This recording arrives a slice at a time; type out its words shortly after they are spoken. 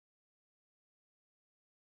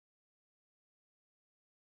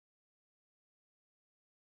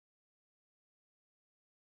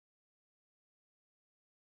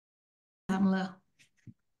Pamela.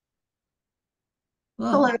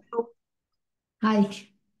 Hello. Whoa. Hi.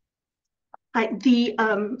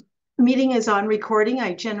 The meeting is on recording.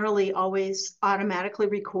 I generally always automatically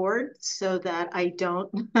record so that I don't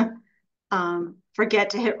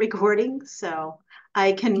forget to hit recording. So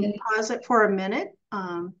I can Okay. pause it for a minute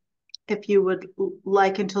if you would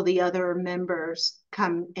like until the other members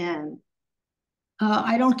come in.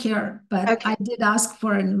 I don't care, but Okay, I did ask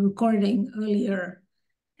for a recording earlier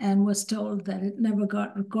and was told that it never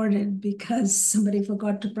got recorded because somebody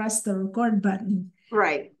forgot to press the record button.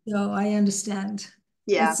 right. So I understand.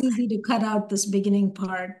 Yeah, It's easy to cut out this beginning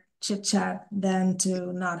part, chit chat, than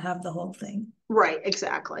to not have the whole thing. right,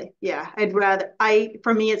 exactly. Yeah,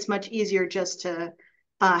 for me, it's much easier just to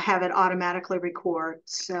have it automatically record.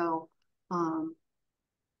 So, um,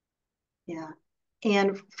 yeah.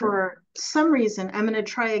 And for some reason, I'm going to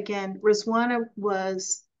try again. Rizwana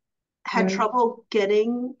had Right. trouble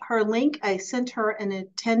getting her link. I sent her an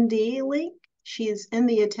attendee link. She's in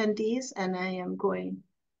the attendees, and I am going.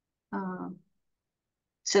 Um,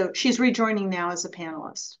 so she's rejoining now as a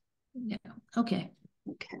panelist. Yeah. Okay.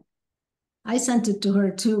 Okay. I sent it to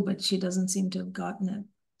her too, but she doesn't seem to have gotten it.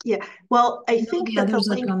 Yeah. Well, I I know think the that the others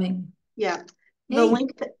are link, coming. yeah, the Hey.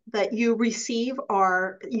 link that you receive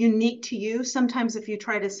are unique to you. Sometimes if you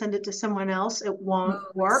try to send it to someone else, it won't Oh, I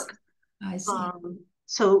see. work. I see.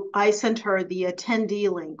 So I sent her the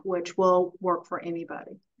attendee link, which will work for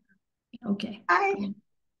anybody. Okay. I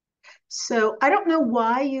So I don't know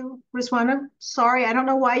why Rizwana, sorry, I don't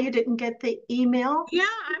know why you didn't get the email.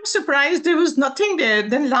 Yeah, I'm surprised there was nothing there.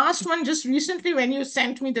 Then last one, just recently, when you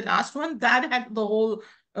sent me the last one, that had the whole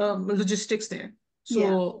logistics there. Yeah,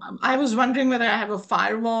 So I was wondering whether I have a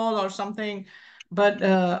firewall or something, but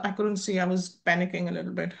I couldn't see. I was panicking a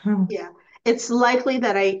little bit. yeah. It's likely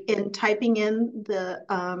that in typing in the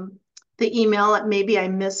email, maybe I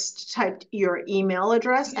mistyped your email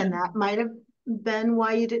address, Yeah. and that might have been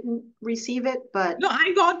why you didn't receive it. But No,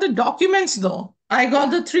 I got the documents though. I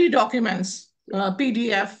got yeah, the three documents, yeah,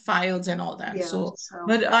 PDF files and all that. yeah. So, So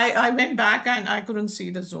but I went back and I couldn't see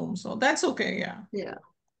the Zoom. So that's okay. Yeah. yeah,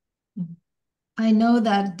 I know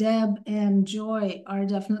that Deb and Joy are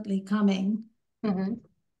definitely coming. hmm,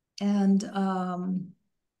 And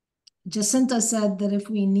Jacinta said that if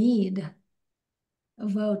we need a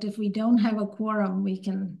vote, if we don't have a quorum, we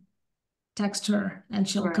can text her and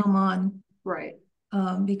she'll right, come on right,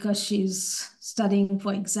 because she's studying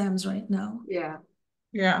for exams right now. yeah.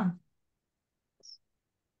 Yeah.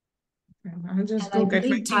 I'll And just I go get my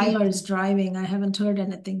believe tea. Tyler is driving. I haven't heard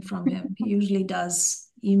anything from him. He usually does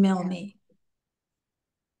email Yeah. me.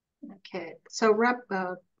 Okay. So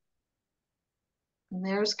and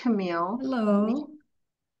there's Camille. Hello.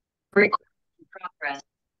 Progress.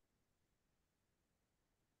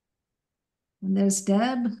 And there's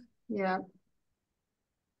Deb. Yeah.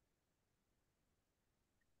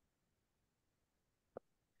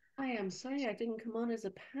 Hi, I'm sorry I didn't come on as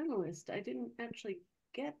a panelist. I didn't actually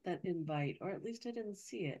get that invite, or at least I didn't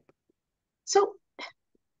see it. So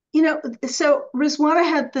so Rizwana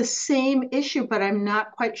had the same issue, but I'm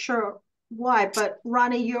not quite sure why. But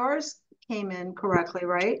Ronnie, yours came in correctly,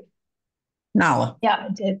 right? Nala. Yeah,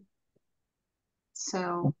 I did.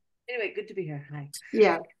 So Anyway, good to be here. Hi.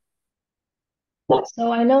 yeah,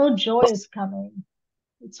 So I know Joy is coming.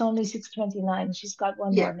 It's only 6:29. She's got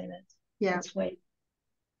one yeah, more minute. yeah. Let's wait.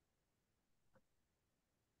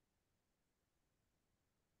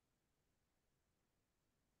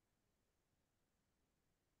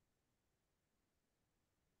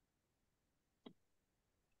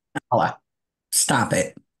 Nala. Stop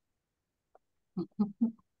it.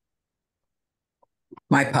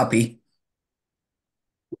 My puppy.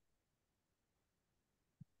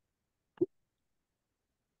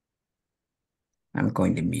 I'm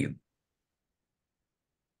going to mute.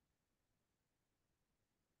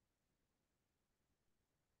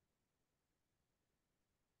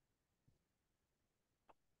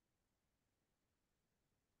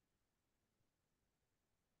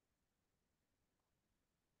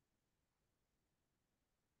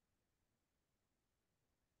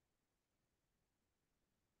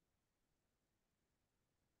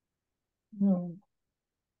 Hmm.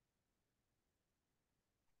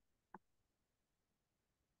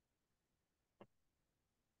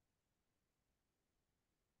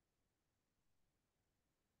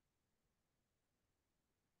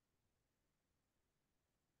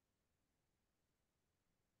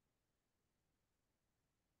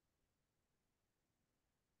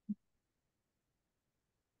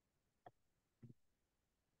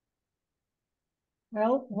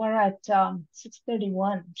 Well, we're at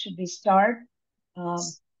 6:31. Should we start? Um,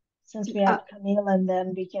 since we have Camille, and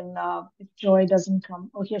then we can, if Joy doesn't come,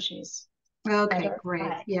 oh, here she is. Okay, Hi,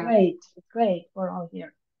 great. Yeah. great, we're all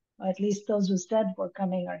here. Or at least those who said were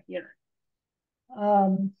coming are here.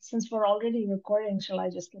 Since we're already recording, shall I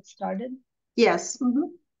just get started? Yes.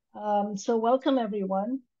 So welcome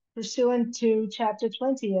everyone. Pursuant to Chapter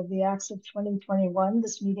 20 of the Acts of 2021,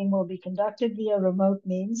 this meeting will be conducted via remote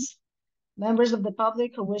means. Members of the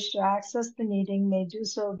public who wish to access the meeting may do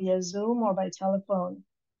so via Zoom or by telephone.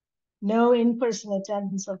 No in-person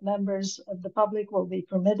attendance of members of the public will be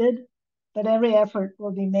permitted, but every effort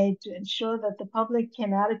will be made to ensure that the public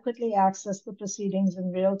can adequately access the proceedings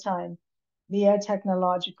in real time via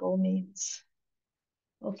technological means.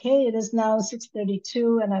 Okay, it is now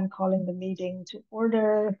 6:32 and I'm calling the meeting to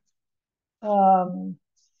order.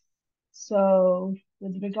 So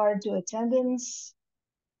with regard to attendance,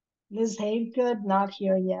 Liz Havegood, not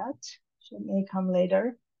here yet. She may come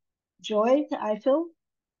later. Joy Eiffel?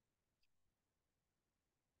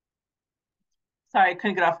 Sorry, I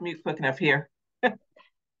couldn't get off mute quick enough here.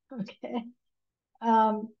 Okay.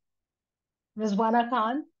 Rizwana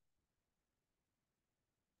Khan?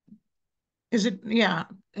 Is it, yeah,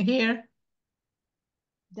 here?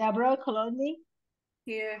 Deborah Kolodny?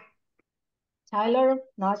 Here. Tyler,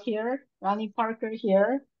 not here. Ronnie Parker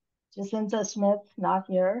here. Jacinta Smith, not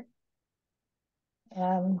here.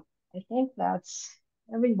 I think that's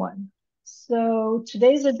everyone. So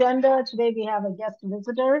today's agenda, today we have a guest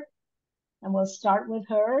visitor, and we'll start with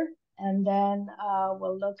her, and then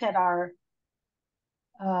we'll look at our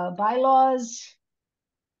bylaws,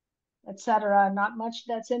 etc. Not much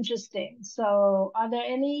that's interesting. So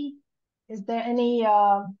is there any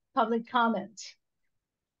public comment?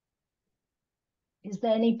 Is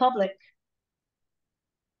there any public?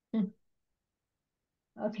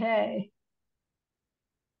 Okay.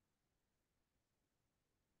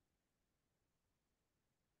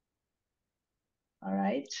 All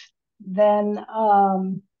right. Then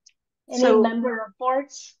any member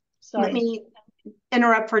reports? Sorry. Let me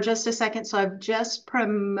interrupt for just a second. So I've just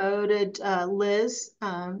promoted Liz.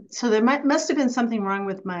 So there must have been something wrong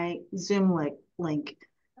with my Zoom link.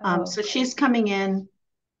 So she's coming in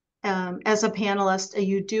as a panelist.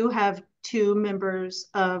 You do have two members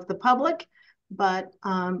of the public, but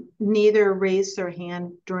neither raised their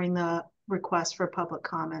hand during the request for public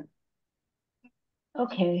comment.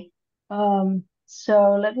 Okay.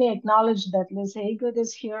 So let me acknowledge that Liz Haygood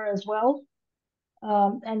is here as well.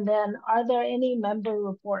 And then are there any member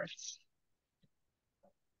reports?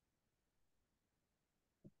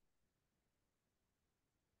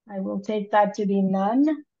 I will take that to be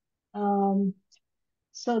none.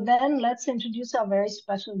 So then let's introduce our very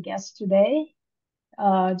special guest today.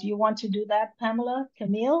 Do you want to do that, Pamela?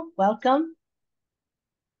 Camille, welcome.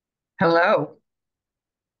 Hello.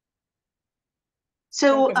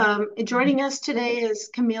 So joining us today is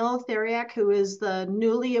Camille Theriak, who is the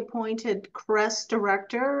newly appointed CREST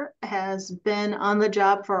director, has been on the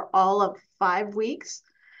job for all of 5 weeks.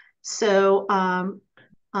 So,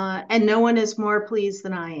 and no one is more pleased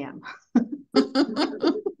than I am.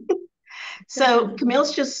 So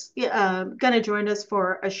Camille's just going to join us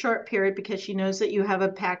for a short period because she knows that you have a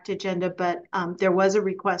packed agenda, but there was a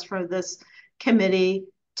request for this committee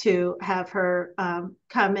to have her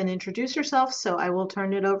come and introduce herself. So I will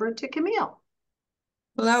turn it over to Camille.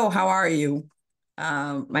 Hello, how are you?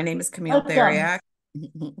 My name is Camille Theriak.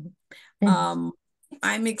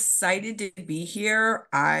 I'm excited to be here.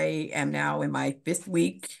 I am now in my 5th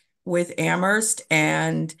week with Amherst,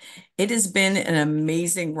 and it has been an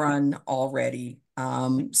amazing run already.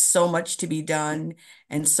 So much to be done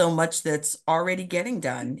and so much that's already getting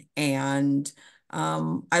done. And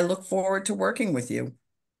I look forward to working with you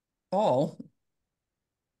all.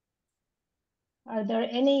 Are there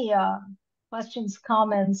any questions,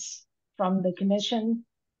 comments from the commission?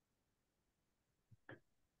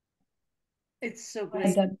 It's so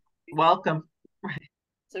great. Welcome.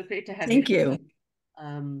 So great to have Thank you.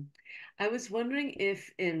 I was wondering if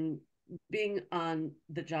in being on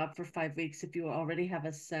the job for 5 weeks, if you already have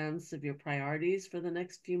a sense of your priorities for the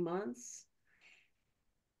next few months?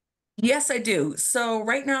 Yes, I do. So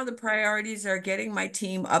right now the priorities are getting my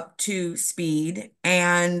team up to speed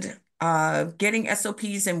and getting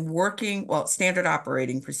SOPs and working, well, standard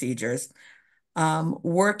operating procedures,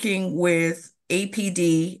 working with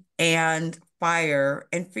APD and fire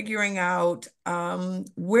and figuring out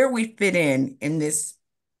where we fit in this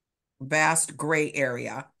vast gray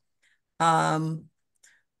area.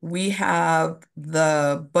 We have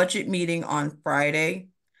the budget meeting on Friday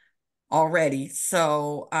already,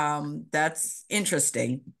 so that's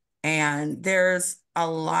interesting. And there's a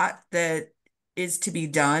lot that is to be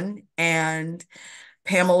done, and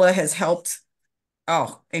Pamela has helped,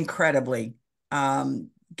 oh, incredibly,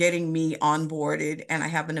 getting me onboarded, and I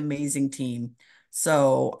have an amazing team.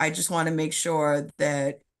 So I just want to make sure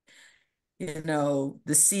that,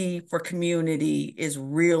 the C for community is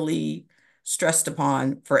really stressed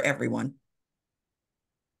upon for everyone.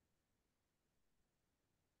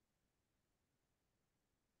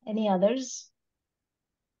 Any others?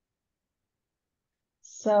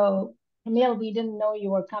 So, Camille, we didn't know you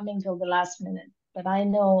were coming till the last minute, but I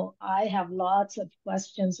know I have lots of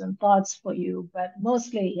questions and thoughts for you, but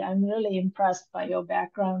mostly I'm really impressed by your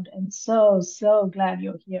background and so glad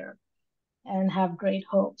you're here and have great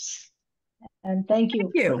hopes. And thank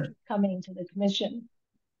you for coming to the commission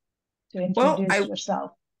to introduce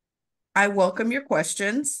yourself. I welcome your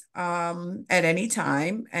questions at any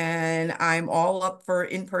time, and I'm all up for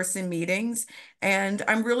in-person meetings. And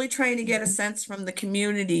I'm really trying to get a sense from the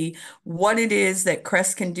community what it is that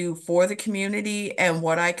CREST can do for the community and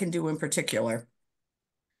what I can do in particular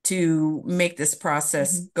to make this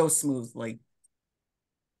process go smoothly.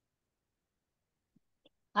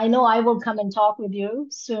 I know I will come and talk with you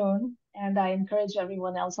soon, and I encourage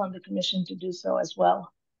everyone else on the commission to do so as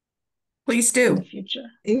well. Please do. In the future.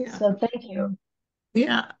 Yeah. So thank you.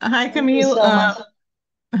 Yeah. Hi, Camille. Go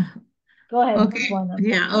ahead. Okay.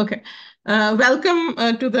 Yeah. Okay. Welcome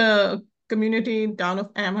to the community in town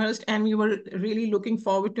of Amherst, and we were really looking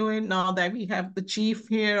forward to it now that we have the chief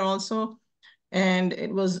here also. And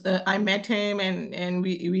it was I met him, and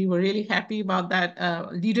we were really happy about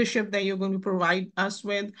that leadership that you're going to provide us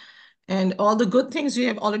with, and all the good things you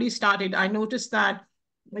have already started. I noticed that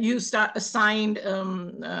you assigned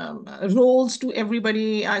roles to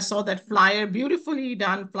everybody. I saw that flyer, beautifully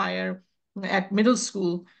done flyer at middle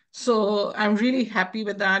school. So I'm really happy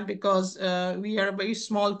with that because we are a very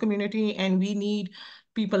small community and we need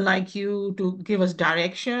people like you to give us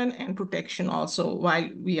direction and protection also while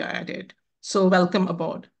we are at it. So welcome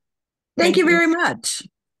aboard. Thank you very much.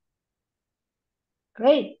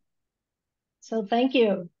 Great. So thank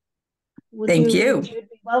you. Thank you. Would you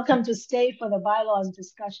be welcome to stay for the bylaws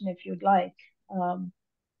discussion if you'd like.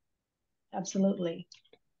 Absolutely.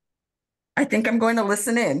 I think I'm going to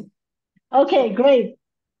listen in. Okay, great.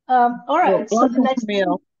 All right. So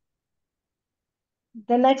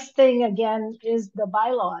the next thing again is the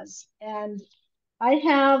bylaws, and I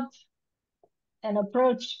have an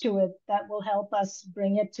approach to it that will help us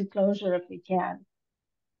bring it to closure if we can.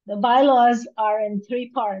 The bylaws are in 3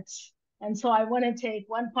 parts, and so I want to take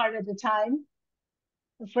one part at a time.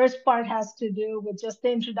 The first part has to do with just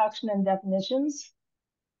the introduction and definitions,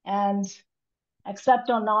 and accept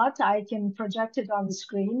or not, I can project it on the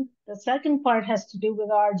screen. The second part has to do with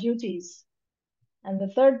our duties, and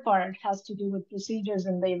the third part has to do with procedures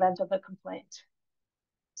in the event of a complaint.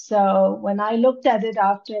 So when I looked at it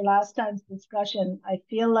after last time's discussion, I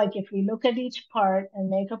feel like if we look at each part and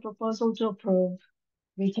make a proposal to approve,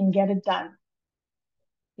 we can get it done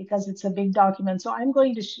because it's a big document. So I'm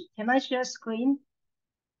going to, can I share screen?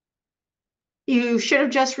 You should have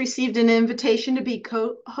just received an invitation to be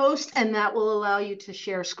co-host, and that will allow you to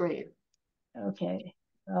share screen. Okay.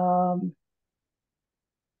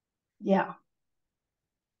 Yeah.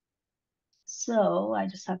 So I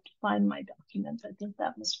just have to find my document. I think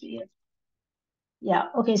that must be it. Yeah.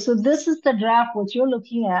 Okay. So this is the draft. What you're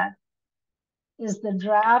looking at is the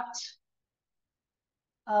draft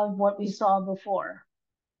of what we saw before.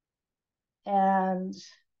 And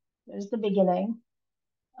there's the beginning.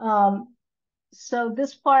 So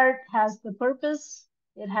this part has the purpose.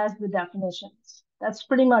 It has the definitions. That's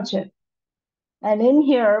pretty much it. And in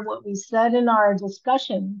here, what we said in our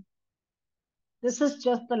discussion, this is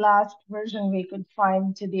just the last version we could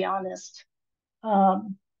find, to be honest.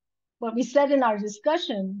 What we said in our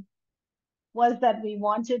discussion was that we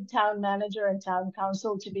wanted town manager and town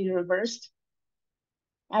council to be reversed.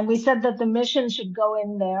 And we said that the mission should go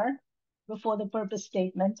in there before the purpose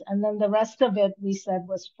statement. And then the rest of it we said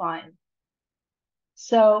was fine.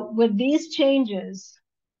 So with these changes,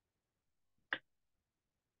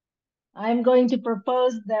 I'm going to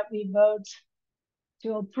propose that we vote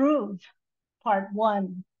to approve part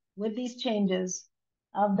 1 with these changes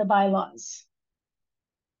of the bylaws.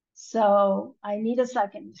 So I need a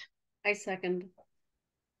second. I second.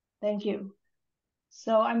 Thank you.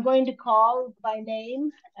 So I'm going to call by name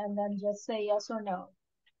and then just say yes or no.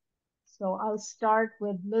 So I'll start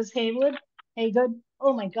with Liz Haywood. Haygood.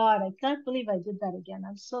 Oh my God, I can't believe I did that again.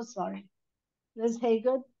 I'm so sorry. Liz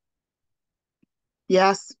Haygood.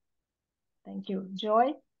 Yes. Thank you.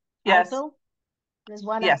 Joy. Yes. Michael.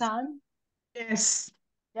 Rizwana Yes. Khan. Yes.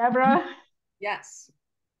 Deborah. Yes.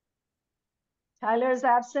 Tyler is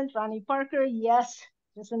absent. Ronnie Parker. Yes.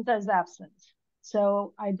 Jacinta is absent.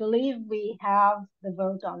 So I believe we have the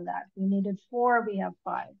vote on that. We needed 4, we have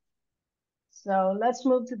 5. So let's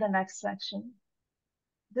move to the next section.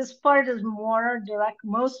 This part is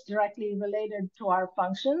most directly related to our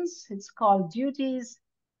functions. It's called duties,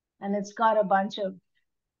 and it's got a bunch of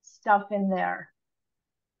stuff in there.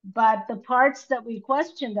 But the parts that we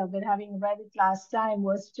questioned of it, having read it last time,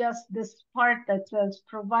 was just this part that says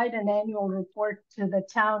provide an annual report to the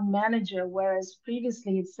town manager, whereas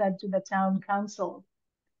previously it said to the town council.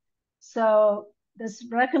 So this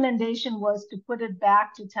recommendation was to put it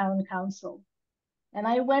back to town council. And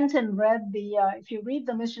I went and read if you read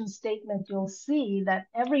the mission statement, you'll see that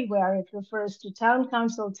everywhere it refers to town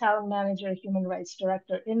council, town manager, human rights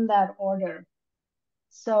director in that order.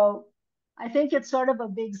 So I think it's sort of a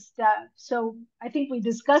big step. So I think we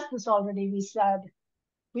discussed this already. We said,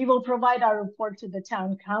 we will provide our report to the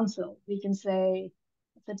town council. We can say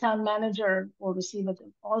the town manager will receive it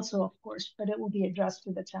also, of course, but it will be addressed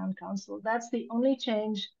to the town council. That's the only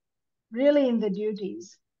change really in the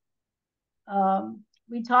duties.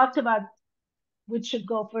 We talked about which should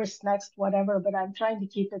go first, next, whatever, but I'm trying to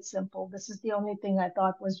keep it simple. This is the only thing I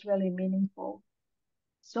thought was really meaningful.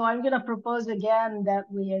 So I'm going to propose again that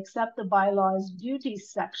we accept the bylaws duties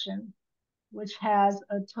section, which has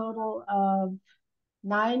a total of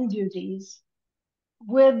 9 duties,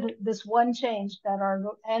 with this one change that our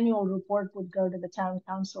annual report would go to the town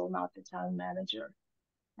council, not the town manager.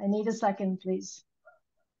 I need a second, please.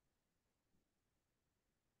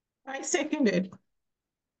 I second it.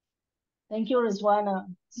 Thank you, Rizwana.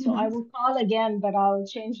 So I will call again, but I'll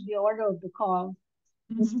change the order of the call.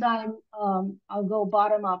 This time, I'll go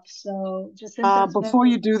bottom up. So just before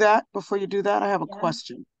you do that, I have a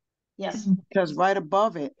question. Yes. Because right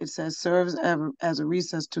above it, it says serves as a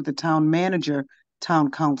recess to the town manager,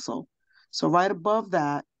 town council. So right above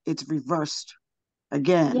that, it's reversed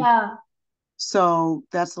again. Yeah. So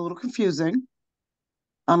that's a little confusing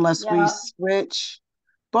unless we switch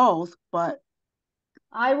both, but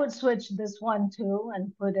I would switch this one too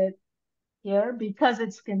and put it here because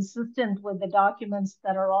it's consistent with the documents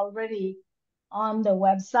that are already on the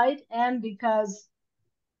website, and because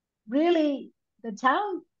really the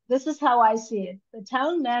town, this is how I see it. The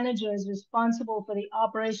town manager is responsible for the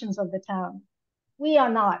operations of the town. We are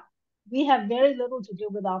not. We have very little to do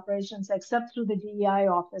with operations except through the DEI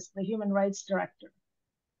office, the human rights director,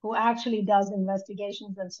 who actually does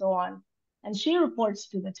investigations and so on. And she reports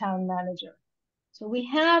to the town manager. So we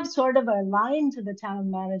have sort of a line to the town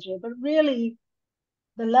manager, but really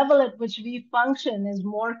the level at which we function is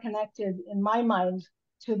more connected, in my mind,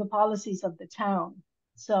 to the policies of the town.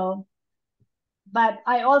 So, but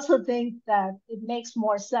I also think that it makes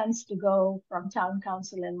more sense to go from town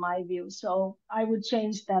council in my view. So I would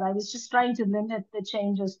change that. I was just trying to limit the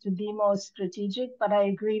changes to be most strategic, but I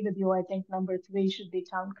agree with you. I think number 3 should be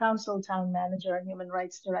town council, town manager, and human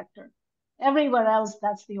rights director. Everywhere else,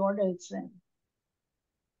 that's the order it's in.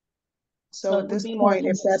 So at this point,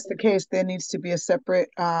 if that's the case, there needs to be a separate,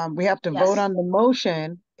 we have to vote on the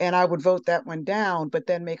motion, and I would vote that one down, but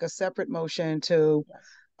then make a separate motion to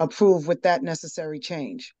approve with that necessary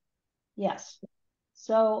change. Yes.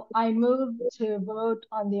 So I move to vote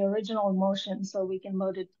on the original motion so we can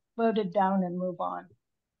vote it down and move on.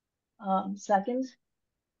 Second?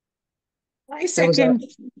 I second.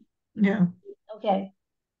 Yeah. Okay.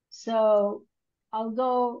 So I'll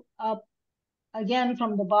go up again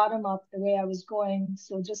from the bottom up the way I was going.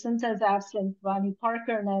 So Jacinta is absent. Ronnie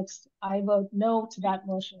Parker next. I vote no to that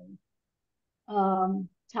motion.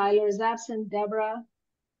 Tyler is absent. Deborah?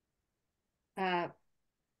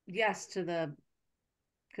 Yes to the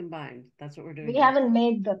combined. That's what we're doing. We haven't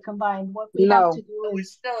made the combined. What we have to do is we're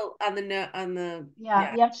still on the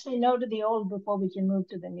yeah, you have to say no to the old before we can move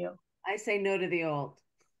to the new. I say no to the old.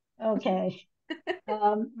 Okay.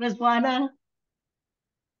 Rizwana?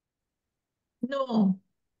 No.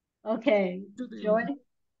 Okay. Joy?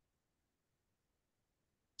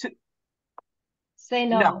 Say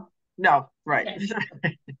no. No. No, right.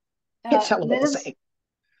 Okay. Liz?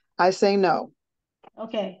 I say no.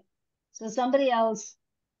 Okay. So somebody else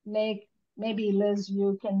maybe Liz,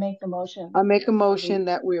 you can make the motion. I make a motion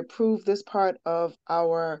that we approve this part of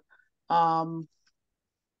our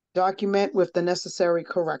document with the necessary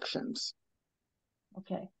corrections.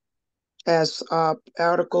 Okay. As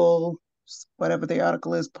article, whatever the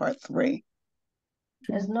article is, part 3.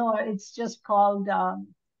 There's no, it's just called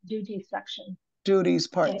duty section. Duties,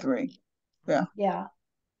 part 3. Yeah. Yeah.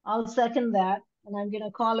 I'll second that. And I'm going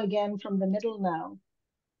to call again from the middle now.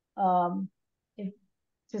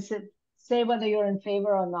 Say whether you're in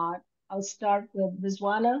favor or not. I'll start with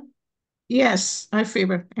Rizwana. Yes, I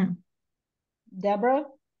favor. Yeah. Deborah?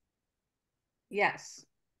 Yes.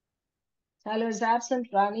 Tyler is absent.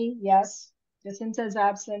 Ronnie, yes. Jacinta is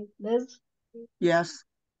absent. Liz? Yes.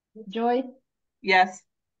 Joy? Yes.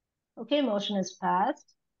 Okay, motion is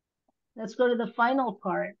passed. Let's go to the final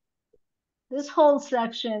part. This whole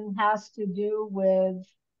section has to do with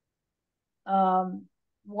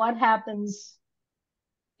what happens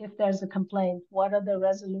if there's a complaint. What are the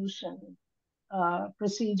resolution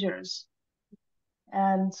procedures?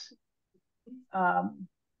 And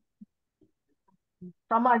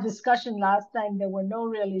from our discussion last time, there were no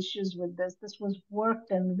real issues with this. This was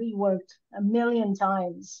worked and reworked a million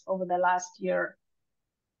times over the last year.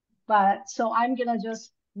 But so I'm gonna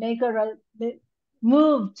just make a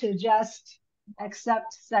move to just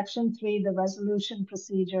accept section 3, the resolution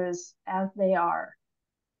procedures as they are.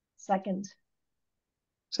 Second.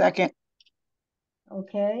 Second.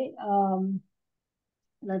 Okay,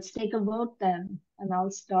 let's take a vote then, and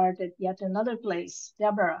I'll start at yet another place.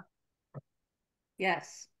 Deborah?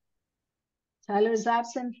 Yes. Tyler is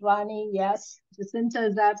absent. Ronnie, yes. Jacinta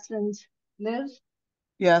is absent. Liz?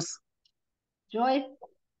 Yes. Joy?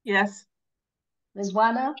 Yes.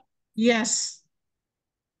 Rizwana? Yes.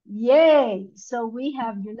 Yay! So we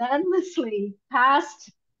have unanimously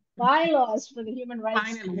passed bylaws for the Human Rights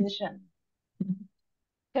Finally. Commission.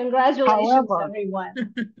 Congratulations, However,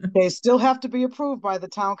 everyone. they still have to be approved by the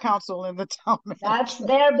town council and the town manager. That's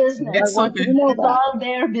their business. It's I want you okay. to know It's that. all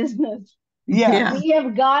their business. Yeah. Yeah. We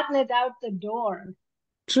have gotten it out the door.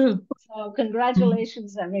 True. So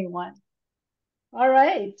congratulations, everyone. All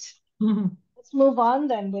right. Mhm. Let's move on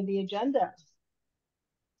then with the agenda.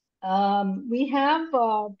 We have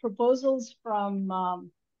proposals from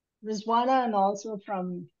Rizwana and also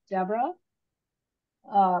from Deborah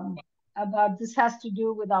about this has to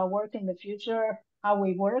do with our work in the future, how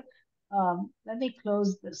we work. Let me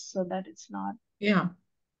close this so that it's not Yeah.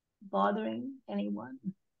 bothering anyone.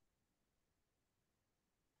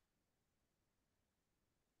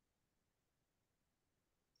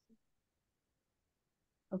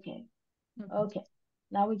 Okay. Okay.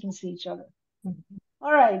 Now we can see each other.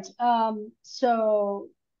 All right. So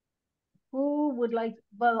who would like,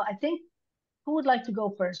 well, I think, who would like to go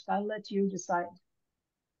first? I'll let you decide.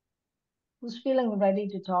 Who's feeling ready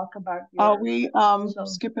to talk about your Are we proposal?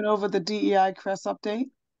 skipping over the DEI CRESS update?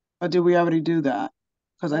 Or did we already do that?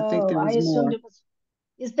 Because I think there I was assumed more. it was,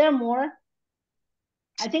 is there more?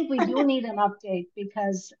 I think we do need an update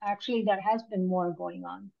because actually there has been more going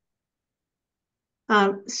on.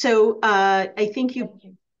 I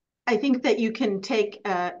think that you can take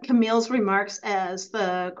Camille's remarks as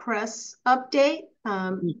the CRESS update.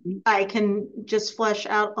 I can just flesh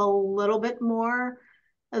out a little bit more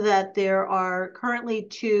that there are currently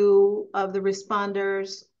 2 of the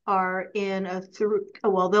responders are in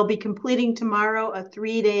they'll be completing tomorrow a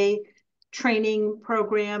 3-day training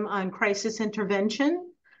program on crisis intervention.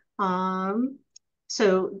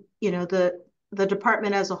 So, you know, the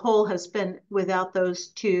department as a whole has been without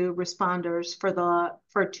those 2 responders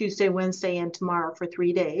for Tuesday, Wednesday, and tomorrow for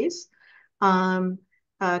 3 days.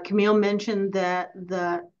 Camille mentioned that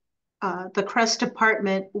the CRESS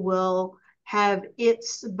department will have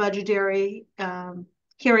its budgetary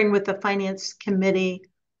hearing with the Finance Committee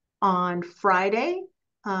on Friday.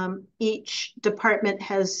 Each department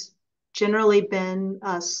has generally been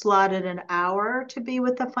slotted an hour to be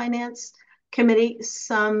with the Finance Committee.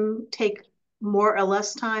 Some take more or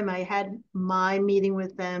less time. I had my meeting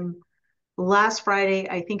with them last Friday.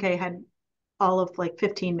 I think I had all of like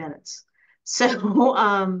 15 minutes. So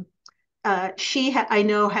I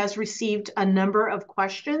know has received a number of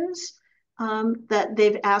questions that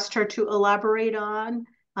they've asked her to elaborate on.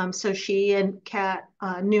 So she and Kat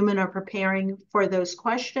Newman are preparing for those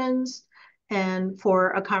questions and for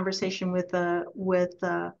a conversation with the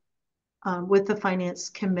Finance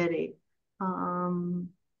Committee.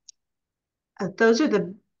 Those are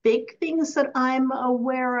the big things that I'm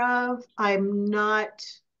aware of. I don't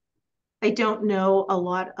know a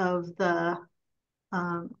lot of the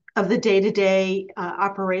day-to-day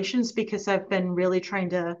operations because I've been really trying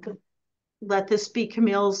to let this be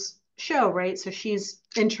Camille's show, right? So she's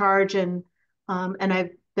in charge and I've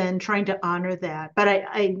been trying to honor that. But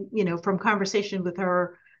I you know, from conversation with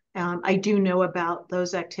her, I do know about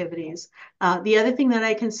those activities. The other thing that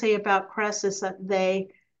I can say about CRESS is that they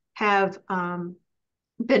have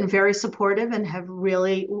been very supportive and have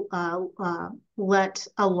really lent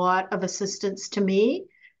a lot of assistance to me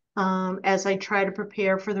as I try to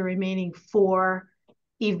prepare for the remaining 4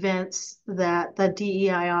 events that the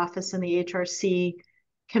DEI office and the HRC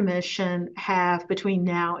Commission have between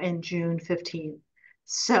now and June 15th.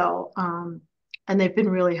 So, and they've been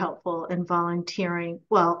really helpful in volunteering.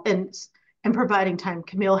 Well, and and providing time.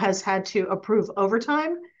 Camille has had to approve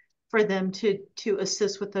overtime for them to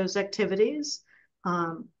assist with those activities.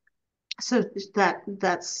 So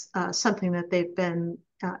that's something that they've been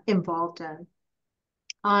involved in.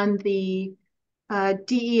 On the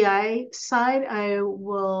DEI side, I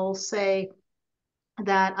will say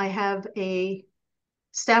that I have a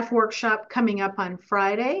staff workshop coming up on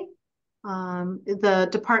Friday. The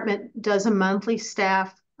department does a monthly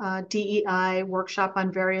staff DEI workshop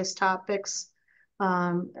on various topics.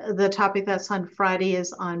 The topic that's on Friday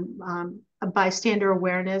is on bystander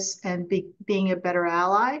awareness and being a better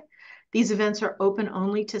ally. These events are open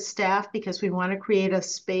only to staff because we want to create a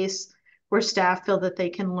space where staff feel that they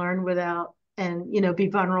can learn without and be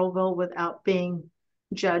vulnerable without being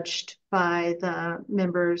judged by the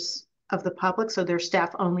members of the public. So they're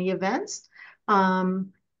staff only events.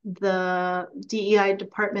 The DEI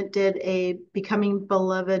department did a Becoming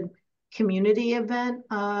Beloved community event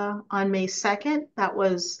on May 2nd. That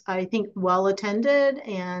was, I think, well attended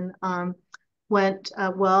and went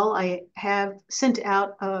well. I have sent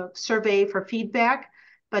out a survey for feedback,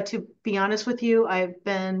 but to be honest with you, I've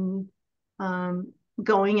been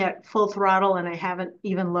going at full throttle and I haven't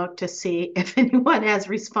even looked to see if anyone has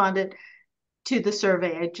responded to the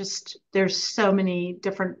survey. There's so many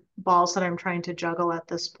different balls that I'm trying to juggle at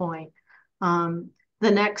this point. The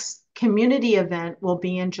next community event will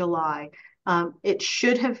be in July. It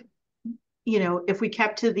should have, if we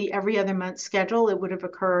kept to the every other month schedule, it would have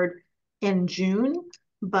occurred in June,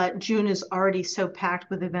 but June is already so packed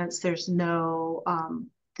with events. There's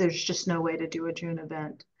just no way to do a June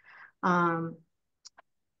event. And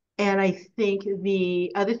I think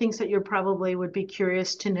the other things that you probably would be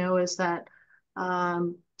curious to know is that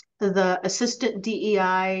the assistant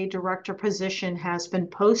DEI director position has been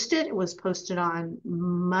posted. It was posted on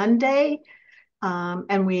Monday,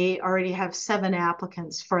 and we already have 7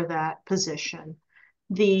 applicants for that position.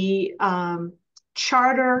 The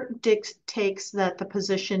charter dictates that the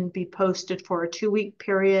position be posted for a 2-week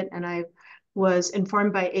period, and I was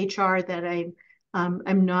informed by HR that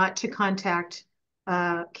I'm not to contact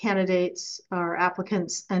candidates or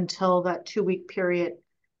applicants until that 2-week period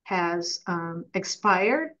has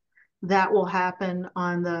expired. That will happen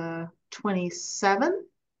on the 27th,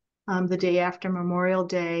 the day after Memorial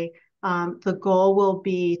Day. The goal will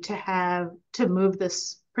be to move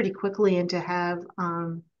this pretty quickly and to have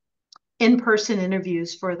in-person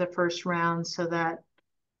interviews for the first round, so that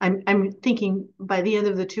I'm thinking by the end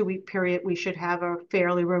of the 2-week period, we should have a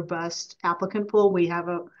fairly robust applicant pool. We have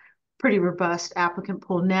a pretty robust applicant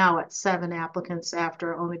pool now at 7 applicants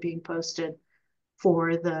after only being posted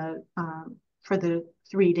for the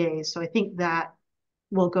 3 days. So I think that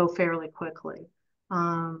will go fairly quickly.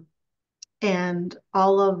 And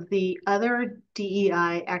all of the other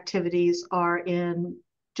DEI activities are in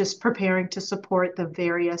just preparing to support the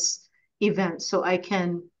various events. So I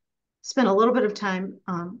can spend a little bit of time.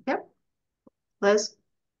 Yep. Liz?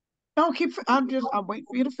 No, I'm waiting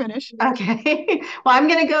for you to finish. Okay. Well, I'm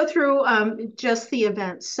going to go through just the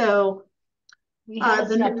events. So we have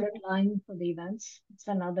a separate line for the events. It's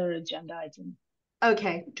another agenda item.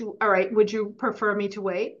 Okay. All right. Would you prefer me to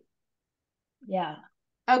wait? Yeah.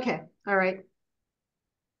 Okay. All right.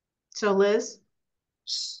 So Liz?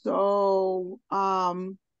 So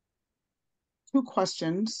 2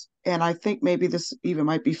 questions, and I think maybe this even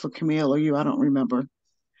might be for Camille or you, I don't remember.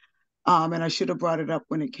 And I should have brought it up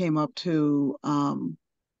when it came up to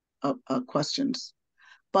questions.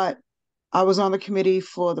 But I was on the committee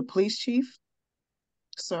for the police chief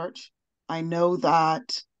search. I know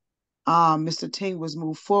that Mr. Ting was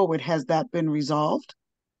moved forward. Has that been resolved?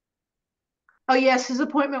 Oh, yes, his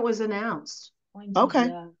appointment was announced. Okay.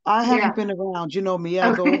 Yeah. I haven't been around. You know me.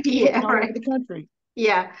 I go all over the country.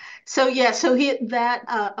 Yeah. So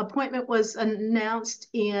that appointment was announced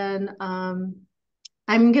in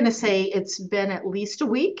I'm gonna say it's been at least a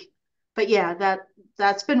week, but yeah,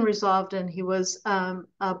 that's been resolved, and he was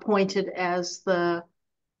appointed as the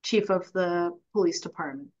chief of the police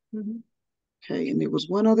department. Mm-hmm. Okay, and there was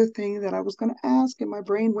one other thing that I was going to ask, and my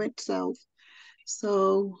brain went south.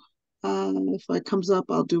 So if it comes up,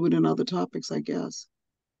 I'll do it in other topics, I guess.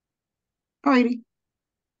 All righty.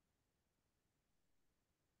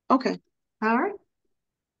 Okay. All right.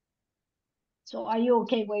 So are you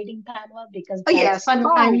okay waiting, Pamela? Because yes,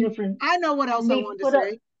 I'm different. I know what else I wanted to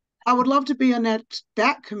say. I would love to be on that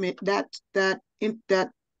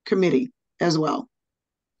committee as well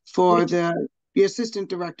for the assistant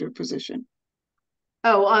director position.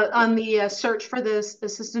 Oh, on the search for this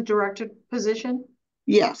assistant director position?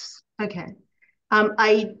 Yes. Okay.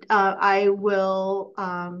 I will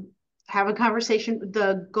have a conversation.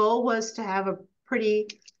 The goal was to have a pretty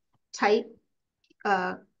tight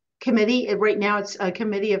committee. Right now it's a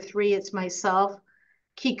committee of 3. It's myself,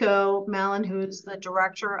 Kiko Mallon, who's the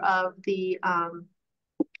director of the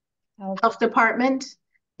health department,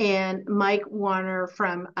 and Mike Warner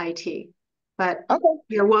from IT. But Okay.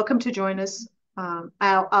 you're welcome to join us.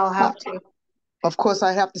 I'll have to. Of course,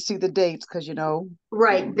 I have to see the dates because, you know.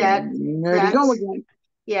 Right, there you go again.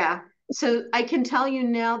 Yeah. So I can tell you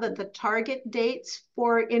now that the target dates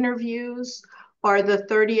for interviews are the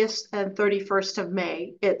 30th and 31st of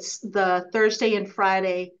May. It's the Thursday and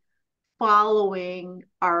Friday following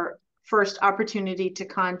our first opportunity to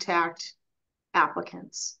contact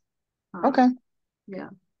applicants. Okay. Yeah.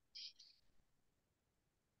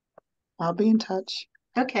 I'll be in touch.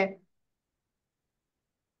 Okay.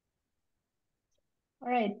 All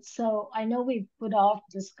right, so I know we've put off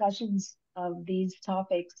discussions of these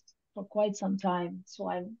topics for quite some time, so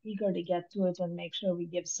I'm eager to get to it and make sure we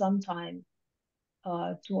give some time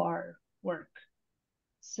to our work.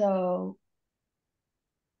 So,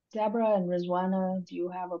 Deborah and Rizwana, do you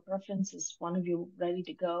have a preference? Is one of you ready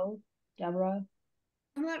to go? Deborah?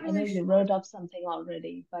 I'm not I know really you sure. wrote up something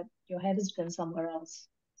already, but your head has been somewhere else.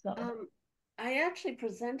 So, I actually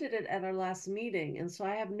presented it at our last meeting, and so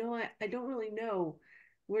I don't really know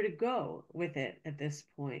where to go with it at this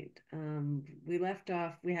point. We left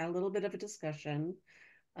off, we had a little bit of a discussion.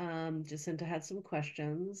 Jacinta had some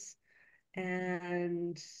questions,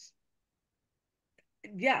 and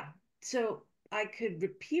yeah, so I could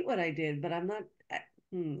repeat what I did, but I'm not,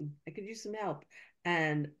 I could use some help,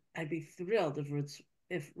 and I'd be thrilled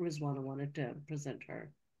if Rizwana wanted to present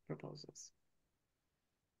her proposals.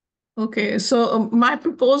 Okay, so my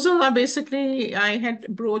proposal are basically, I had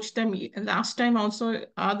broached them last time also.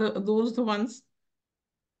 Are those the ones?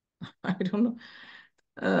 I don't know.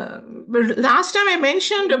 But last time I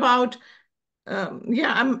mentioned about,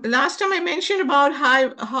 last time I mentioned about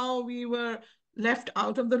how we were left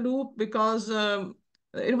out of the loop because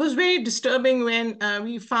it was very disturbing when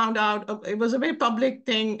we found out, it was a very public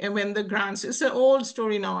thing when the grants, it's an old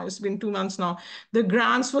story now, it's been 2 months now, the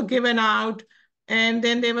grants were given out. And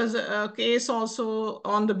then there was a case also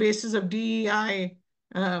on the basis of DEI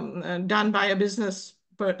done by a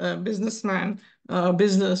businessman,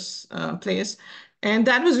 business place. And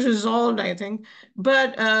that was resolved, I think.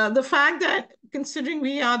 But the fact that considering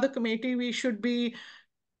we are the committee, we should be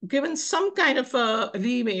given some kind of a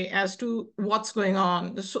leeway as to what's going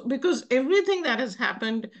on. So, because everything that has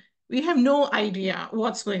happened, we have no idea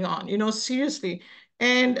what's going on, seriously.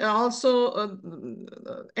 And also,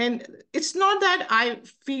 and it's not that I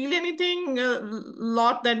feel anything a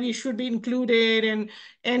lot that we should be included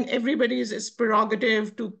and everybody's is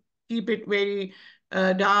prerogative to keep it very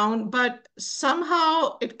down, but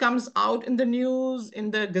somehow it comes out in the news, in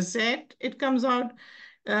the Gazette, it comes out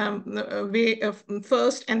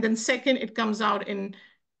first, and then second, it comes out in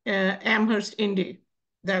Amherst Indy.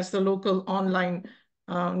 That's the local online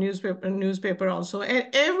newspaper also. And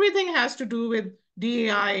everything has to do with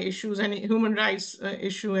DEI issues and human rights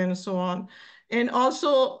issue and so on. And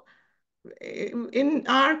also in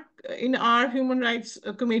our human rights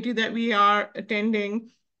committee that we are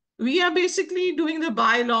attending, we are basically doing the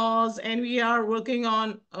bylaws and we are working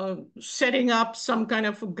on setting up some kind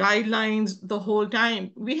of guidelines the whole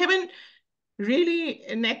time. We haven't really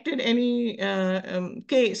enacted any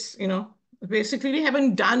case, basically we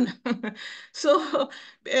haven't done. So,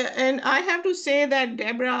 and I have to say that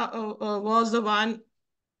Deborah was the one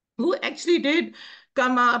who actually did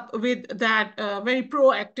come up with that very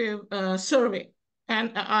proactive survey.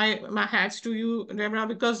 And my hats to you, Deborah,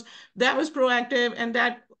 because that was proactive and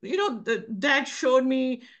that, that showed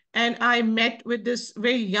me, and I met with this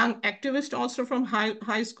very young activist also from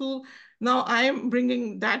high school. Now I am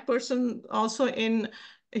bringing that person also in.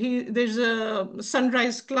 There's a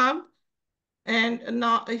Sunrise Club. And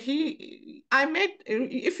now I met,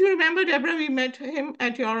 if you remember, Deborah, we met him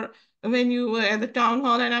when you were at the town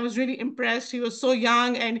hall, and I was really impressed. He was so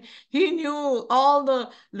young and he knew all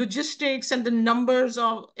the logistics and the numbers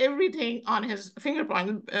of everything on his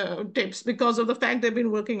fingerprint tips because of the fact they've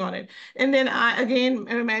been working on it. And then I again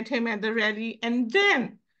met him at the rally. And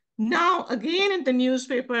then now again in the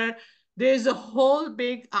newspaper, there's a whole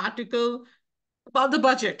big article about the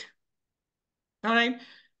budget. All right.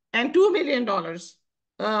 And $2 million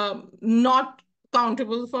not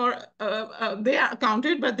countable for, they are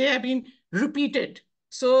counted, but they have been repeated.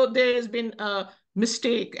 So there has been a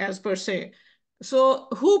mistake as per se. So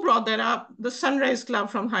who brought that up? The Sunrise Club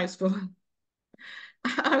from high school.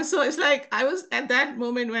 So it's like, I was at that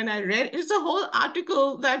moment when I read, it's a whole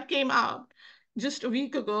article that came out just a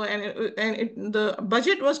week ago, and the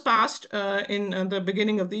budget was passed in the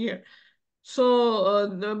beginning of the year. So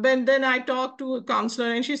then I talked to a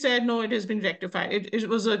counselor and she said, no, it has been rectified. It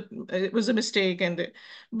was a mistake.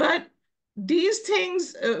 But these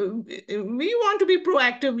things, we want to be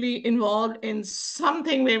proactively involved in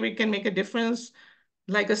something where we can make a difference,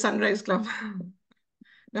 like a Sunrise Club.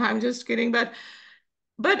 No, I'm just kidding. But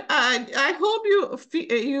I hope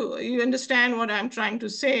you understand what I'm trying to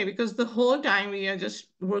say, because the whole time we are just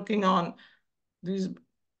working on these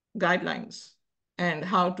guidelines and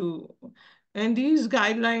how to, and these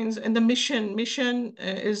guidelines and the mission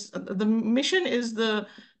is the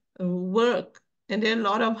work, and there are a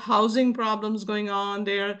lot of housing problems going on.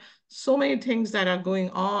 There are so many things that are going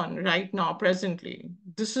on right now presently.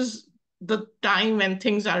 This is the time when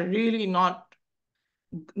things are really not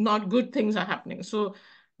good things are happening. So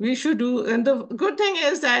we should do, and the good thing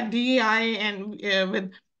is that DEI and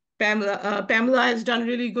with Pamela has done a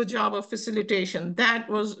really good job of facilitation. That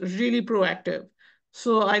was really proactive.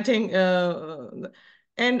 So I think, and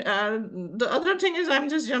the other thing is, I'm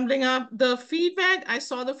just jumbling up the feedback. I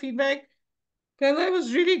saw the feedback. Pamela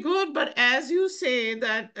was really good, but as you say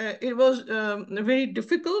that it was very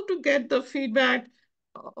difficult to get the feedback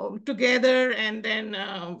together and then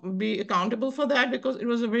be accountable for that, because it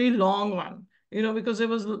was a very long one, because there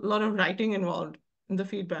was a lot of writing involved in the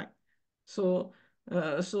feedback. So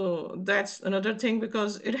so that's another thing,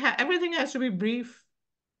 because everything has to be brief,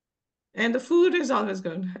 and the food is always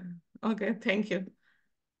good. Okay, thank you.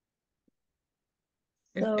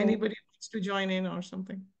 If anybody wants to join in or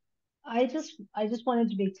something. I just wanted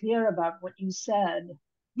to be clear about what you said.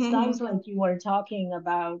 Sounds like you were talking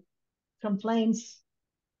about complaints,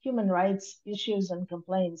 human rights issues and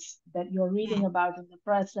complaints that you're reading about in the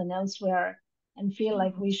press and elsewhere and feel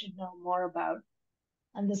like we should know more about.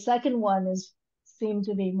 And the second one seem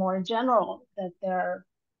to be more general, that there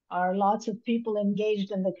are lots of people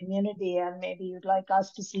engaged in the community and maybe you'd like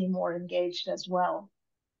us to see more engaged as well,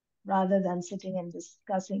 rather than sitting and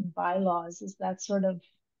discussing bylaws. Is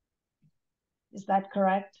that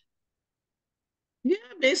correct? Yeah,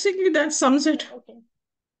 basically that sums it.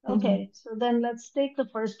 Okay. So then let's take the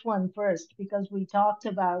first one first, because we talked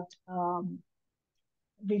about,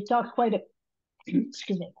 we've talked quite a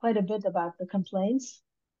bit about the complaints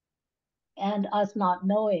and us not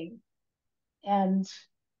knowing. And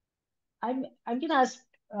I'm going to ask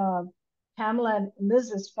Pamela and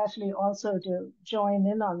Liz especially also to join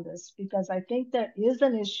in on this, because I think there is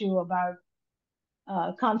an issue about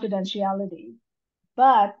confidentiality,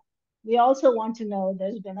 but we also want to know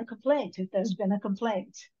there's been a complaint, if there's been a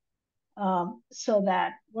complaint, so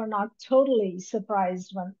that we're not totally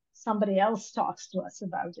surprised when somebody else talks to us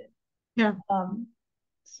about it. Yeah.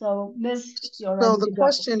 So Liz, you're ready to go. So the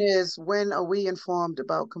question is, when are we informed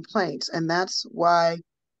about complaints? And that's why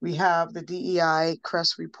we have the DEI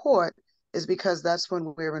CREST report, is because that's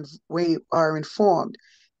when we are informed.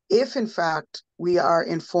 If in fact we are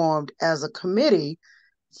informed as a committee,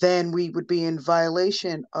 then we would be in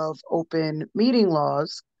violation of open meeting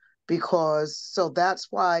laws, so that's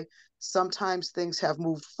why sometimes things have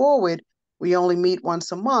moved forward. We only meet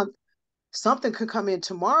once a month. Something could come in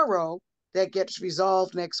tomorrow that gets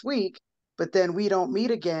resolved next week, but then we don't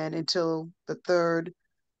meet again until the third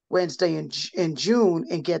Wednesday in June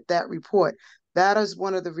and get that report. That is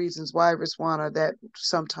one of the reasons why, Riswana, that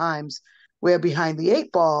sometimes we're behind the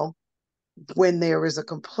 8 ball when there is a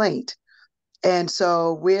complaint. And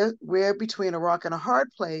so we're between a rock and a hard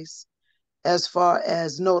place as far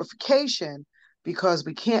as notification, because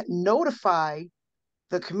we can't notify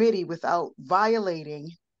the committee without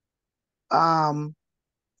violating the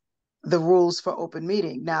rules for open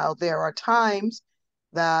meeting. Now, there are times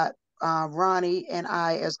that Ronnie and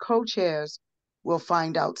I, as co-chairs, will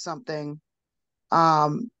find out something,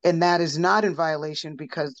 and that is not in violation,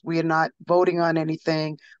 because we are not voting on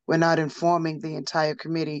anything, we're not informing the entire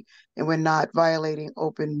committee, and we're not violating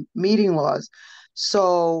open meeting laws.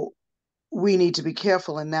 So we need to be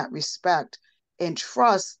careful in that respect and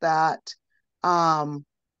trust that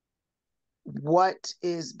what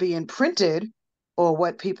is being printed or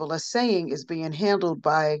what people are saying is being handled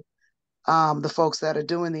by the folks that are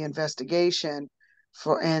doing the investigation,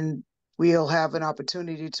 and we'll have an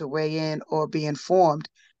opportunity to weigh in or be informed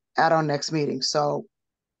at our next meeting. So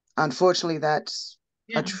unfortunately, that's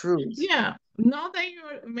a truth. Yeah. Now that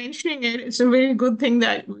you're mentioning it, it's a very good thing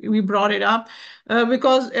that we brought it up,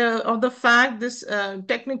 because of the fact, this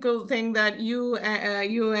technical thing that you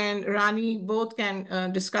and Rani both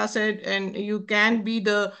can discuss it, and you can be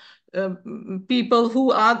the people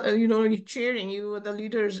who are, cheering you, the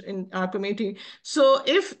leaders in our committee. So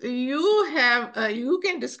if you have, you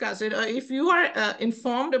can discuss it. If you are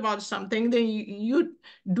informed about something, then you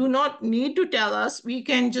do not need to tell us. We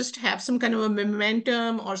can just have some kind of a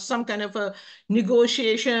momentum or some kind of a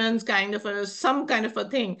negotiations, some kind of a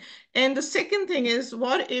thing. And the second thing is,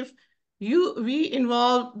 what if we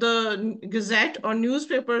involve the Gazette or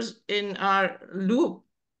newspapers in our loop?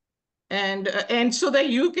 And so that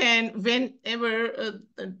you can, whenever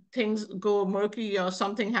things go murky or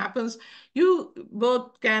something happens, you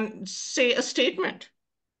both can say a statement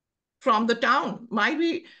from the town. Might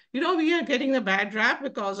be, we are getting a bad rap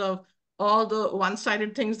because of all the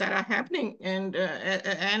one-sided things that are happening. And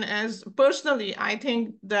as personally, I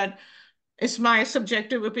think that it's my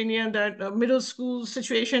subjective opinion that middle school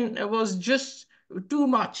situation was just too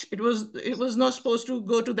much. It was not supposed to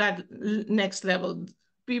go to that next level.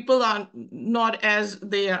 People are not as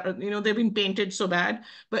they are, they've been painted so bad,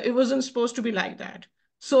 but it wasn't supposed to be like that.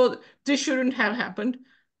 So this shouldn't have happened.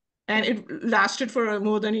 And it lasted for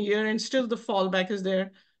more than a year, and still the fallback is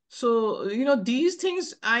there. So, these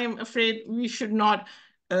things, I am afraid we should not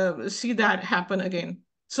see that happen again.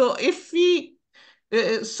 So if we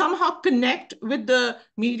somehow connect with the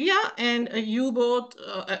media, and you both,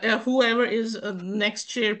 whoever is next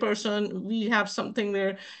chairperson, we have something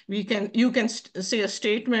where you can say a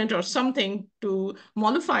statement or something to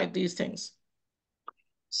mollify these things.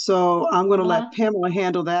 So I'm going to let Pamela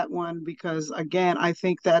handle that one, because again, I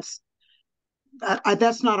think that's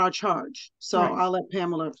not our charge. So Right. I'll let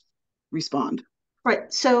Pamela respond.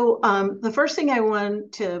 Right. So the first thing I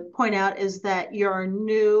want to point out is that your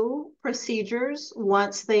new procedures,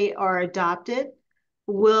 once they are adopted,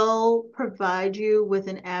 will provide you with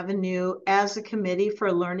an avenue as a committee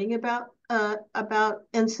for learning about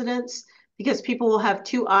incidents, because people will have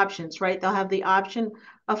two options, right? They'll have the option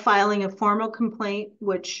of filing a formal complaint,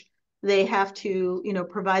 which they have to,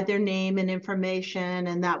 provide their name and information,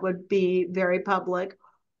 and that would be very public,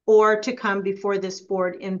 or to come before this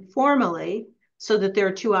board informally. So that there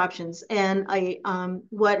are two options. And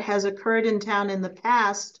what has occurred in town in the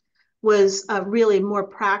past was really more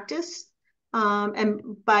practice. And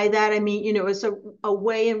by that, I mean, it was a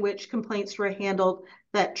way in which complaints were handled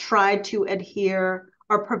that tried to adhere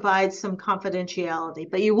or provide some confidentiality.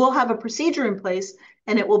 But you will have a procedure in place,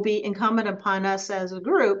 and it will be incumbent upon us as a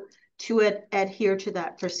group to adhere to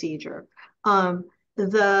that procedure.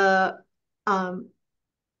 The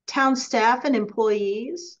town staff and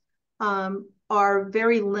employees are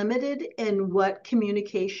very limited in what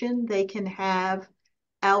communication they can have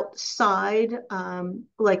outside,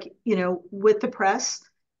 with the press.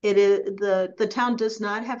 It is the town does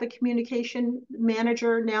not have a communication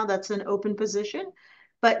manager now. That's an open position,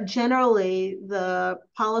 but generally the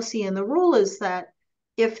policy and the rule is that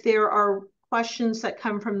if there are questions that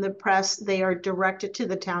come from the press, they are directed to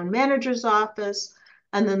the town manager's office,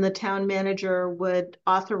 and then the town manager would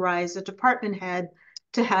authorize a department head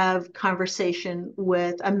to have conversation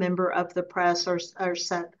with a member of the press or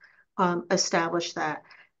establish that.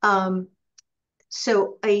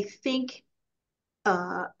 So I think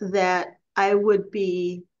that I would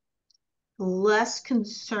be less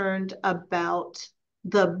concerned about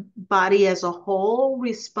the body as a whole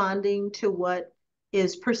responding to what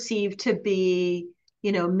is perceived to be,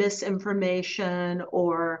 misinformation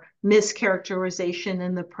or mischaracterization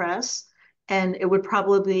in the press. And it would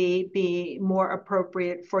probably be more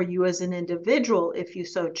appropriate for you as an individual, if you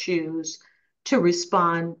so choose, to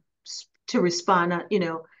respond,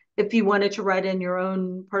 if you wanted to write in your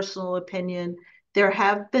own personal opinion. There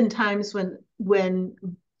have been times when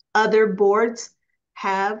other boards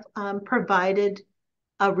have provided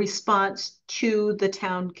a response to the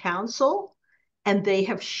town council, and they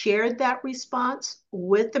have shared that response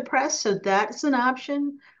with the press. So that's an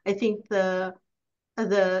option. I think the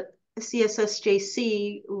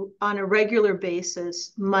CSSJC on a regular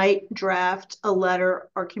basis might draft a letter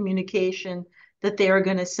or communication that they are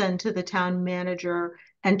going to send to the town manager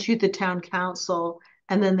and to the town council,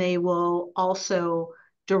 and then they will also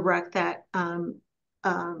direct that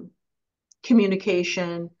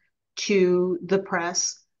communication to the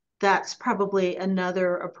press. That's probably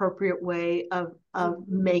another appropriate way of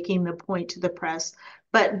making the point to the press.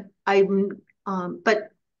 But I'm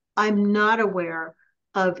not aware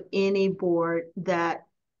of any board that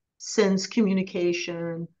sends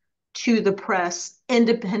communication to the press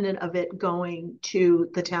independent of it going to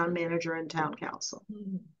the town manager and town council.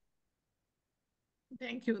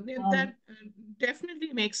 Thank you. That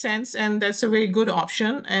definitely makes sense, and that's a very good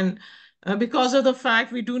option. And Because of the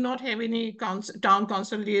fact we do not have any town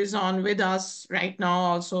council liaison with us right now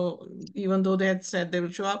also, even though they had said they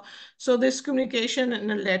will show up. So this communication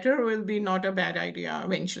in a letter will be not a bad idea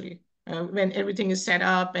eventually, when everything is set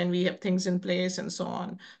up and we have things in place and so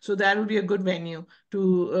on. So that would be a good venue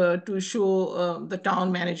to show the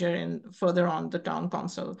town manager and further on the town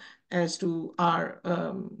council as to our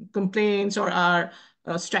complaints or our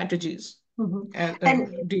strategies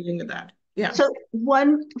And dealing with that. Yeah. so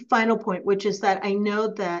one final point, which is that I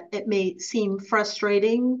know that it may seem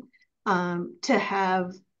frustrating to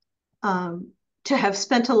have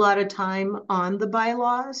spent a lot of time on the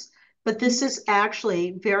bylaws, but this is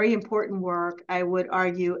actually very important work, I would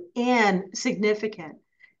argue, and significant.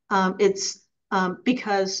 It's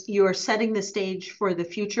because you're setting the stage for the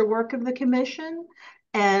future work of the commission,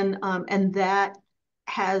 and that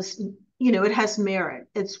has, it has merit.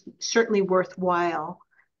 It's certainly worthwhile.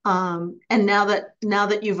 And now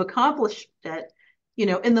that you've accomplished it,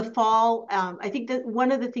 in the fall, I think that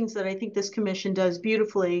one of the things that I think this commission does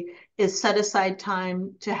beautifully is set aside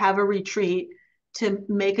time to have a retreat, to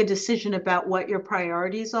make a decision about what your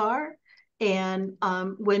priorities are. And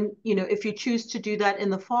when, if you choose to do that in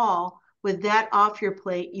the fall, with that off your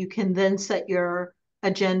plate, you can then set your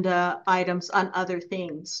agenda items on other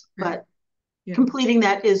things. But completing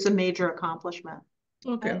that is a major accomplishment.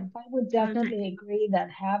 Okay. I would definitely agree that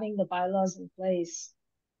having the bylaws in place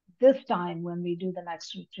this time when we do the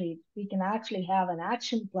next retreat, we can actually have an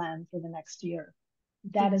action plan for the next year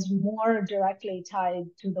that is more directly tied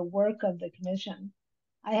to the work of the commission.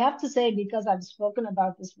 I have to say, because I've spoken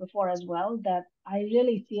about this before as well, that I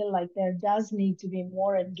really feel like there does need to be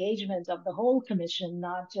more engagement of the whole commission,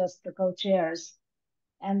 not just the co-chairs,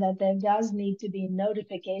 and that there does need to be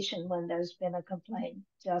notification when there's been a complaint.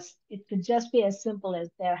 It could just be as simple as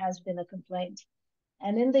there has been a complaint.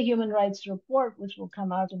 And in the human rights report, which will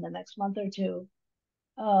come out in the next month or two,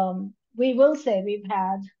 we will say we've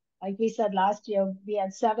had, like we said last year, we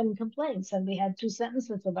had 7 complaints and we had 2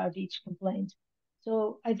 sentences about each complaint.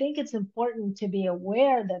 So I think it's important to be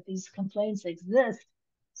aware that these complaints exist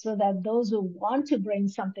so that those who want to bring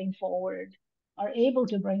something forward are able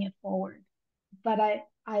to bring it forward. But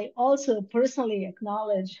I also personally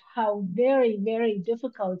acknowledge how very, very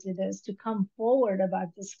difficult it is to come forward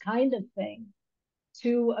about this kind of thing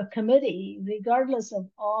to a committee, regardless of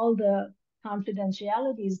all the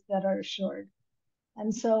confidentialities that are assured.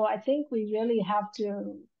 And so I think we really have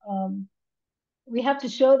to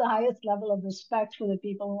show the highest level of respect for the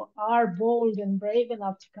people who are bold and brave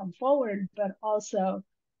enough to come forward, but also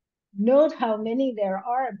note how many there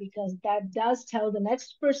are, because that does tell the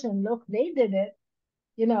next person, look, they did it.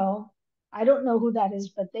 I don't know who that is,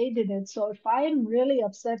 but they did it. So if I'm really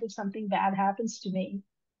upset if something bad happens to me,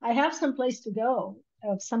 I have some place to go.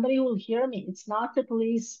 Somebody will hear me. It's not the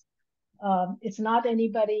police. It's not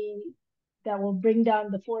anybody that will bring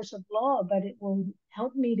down the force of law, but it will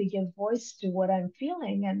help me to give voice to what I'm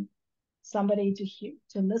feeling and somebody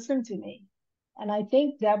to listen to me. And I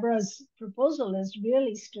think Deborah's proposal is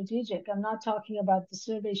really strategic. I'm not talking about the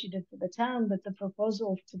survey she did for the town, but the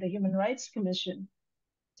proposal to the Human Rights Commission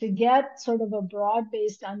to get sort of a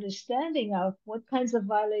broad-based understanding of what kinds of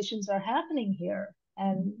violations are happening here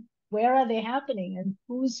and where are they happening and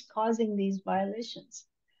who's causing these violations.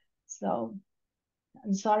 So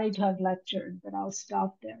I'm sorry to have lectured, but I'll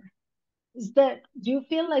stop there. Do you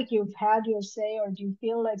feel like you've had your say, or do you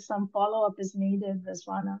feel like some follow-up is needed,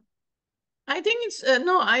 Rizwana? I think it's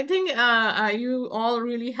no, I think you all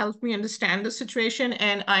really helped me understand the situation,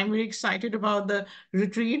 and I'm really excited about the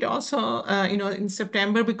retreat also, in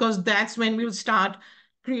September, because that's when we'll start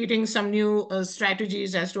creating some new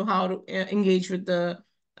strategies as to how to engage with the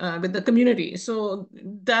community. So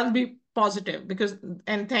that'll be positive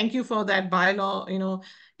and thank you for that bylaw.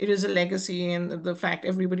 It is a legacy, and the fact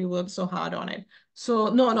everybody worked so hard on it. So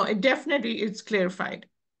no, it's clarified.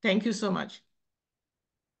 Thank you so much.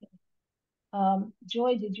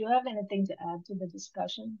 Joy, did you have anything to add to the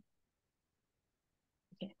discussion?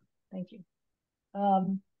 Okay, thank you.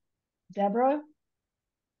 Deborah,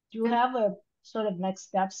 do you have a sort of next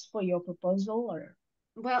steps for your proposal, or?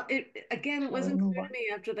 Well, it wasn't clear to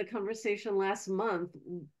me after the conversation last month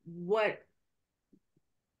where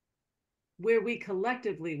we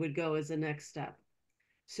collectively would go as a next step.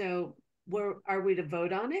 So are we to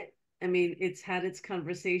vote on it? I mean, it's had its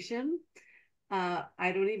conversation.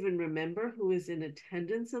 I don't even remember who was in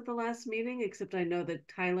attendance at the last meeting, except I know that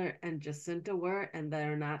Tyler and Jacinta were, and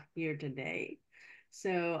they're not here today.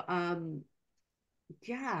 So,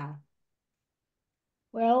 yeah.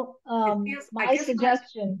 Well, my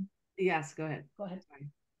suggestion. Yes, go ahead. Go ahead. Sorry.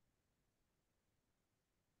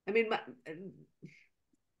 I mean,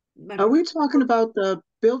 Are we talking about the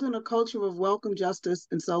building a culture of welcome, justice,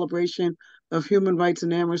 and celebration of human rights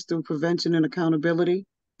in Amherst through prevention and accountability?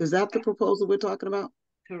 Is that the proposal we're talking about?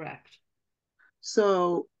 Correct.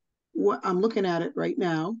 So what I'm looking at it right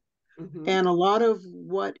now, and a lot of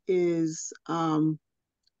what is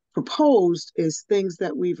proposed is things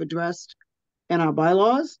that we've addressed in our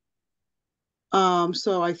bylaws.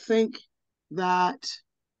 So I think that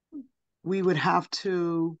we would have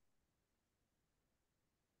to,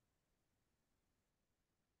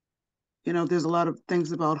 there's a lot of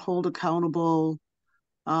things about hold accountable,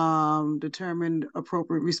 determine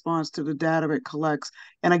appropriate response to the data it collects.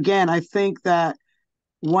 And again, I think that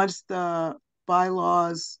once the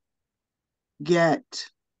bylaws get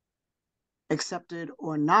accepted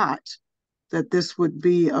or not, that this would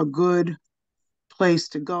be a good place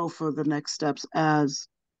to go for the next steps, as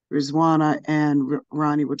Rizwana and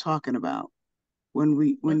Ronnie were talking about when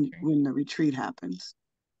the retreat happens.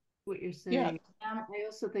 What you're saying. I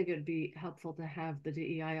also think it'd be helpful to have the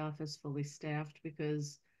DEI office fully staffed,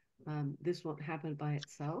 because this won't happen by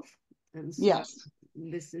itself. And so yes,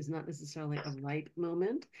 this is not necessarily a right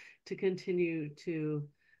moment to continue to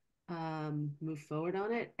move forward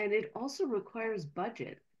on it. And it also requires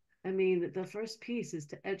budget. I mean, the first piece is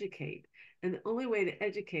to educate. And the only way to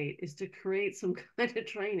educate is to create some kind of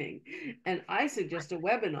training. And I suggest a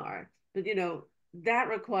webinar, but that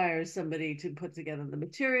requires somebody to put together the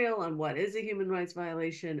material on what is a human rights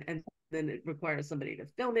violation, and then it requires somebody to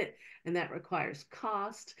film it, and that requires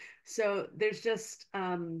cost. So there's just,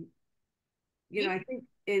 I think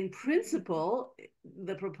in principle,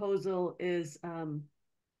 the proposal is,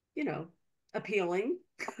 appealing.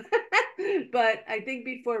 But I think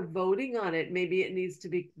before voting on it, maybe it needs to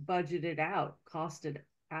be budgeted out, costed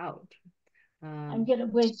out. I'm gonna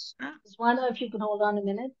wait. Rizwana, if you can hold on a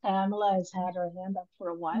minute. Pamela has had her hand up for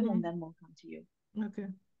a while, and then we'll come to you. Okay.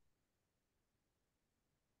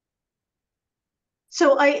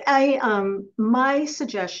 So my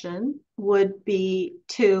suggestion would be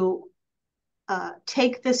to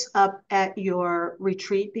take this up at your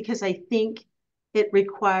retreat, because I think it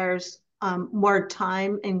requires more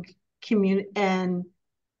time and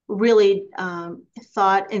really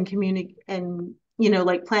thought and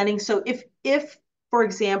like planning. So if for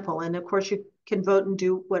example, and of course you can vote and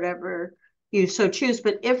do whatever you so choose,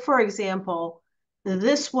 but if, for example,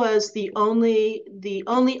 this was the only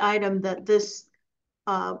item that this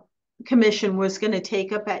commission was going to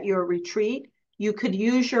take up at your retreat, you could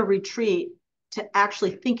use your retreat to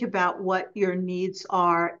actually think about what your needs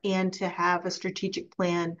are and to have a strategic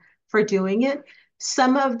plan for doing it.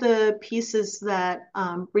 Some of the pieces that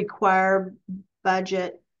require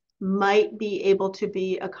budget might be able to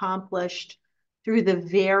be accomplished through the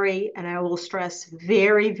very, and I will stress,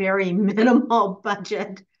 very, very minimal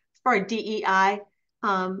budget for DEI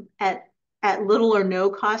at little or no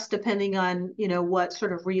cost, depending on what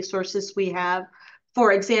sort of resources we have.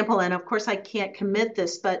 For example, and of course I can't commit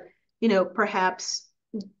this, but perhaps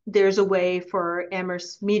there's a way for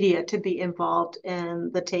Amherst Media to be involved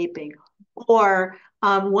in the taping. Or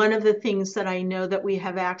one of the things that I know that we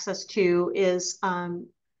have access to is,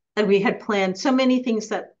 and we had planned so many things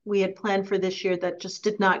that we had planned for this year that just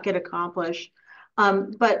did not get accomplished.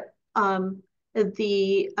 But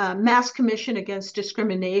the Mass Commission Against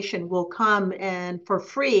Discrimination will come and for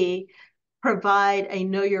free provide a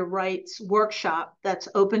Know Your Rights workshop that's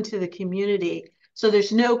open to the community. So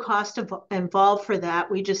there's no cost involved for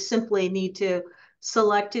that. We just simply need to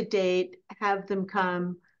select a date, have them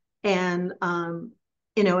come, and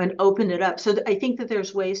and open it up. So I think that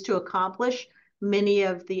there's ways to accomplish many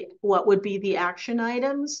of what would be the action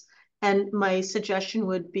items. And my suggestion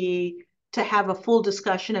would be to have a full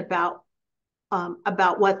discussion about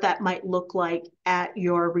what that might look like at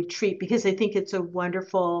your retreat, because I think it's a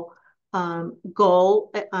wonderful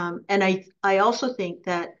goal. And I also think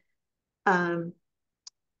that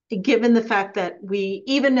given the fact that we,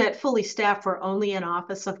 even at fully staffed, we're only an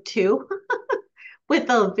office of 2 with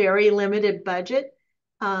a very limited budget,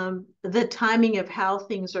 the timing of how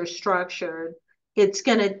things are structured, it's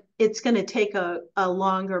gonna take a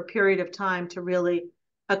longer period of time to really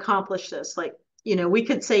accomplish this. Like, we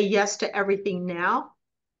could say yes to everything now,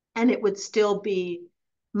 and it would still be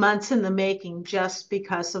months in the making, just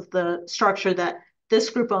because of the structure that this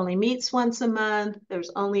group only meets once a month.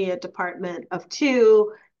 There's only a department of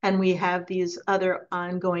 2, and we have these other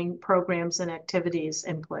ongoing programs and activities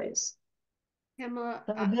in place. Pamela,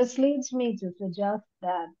 So this leads me to suggest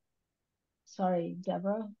that, sorry,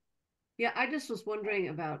 Deborah. Yeah, I just was wondering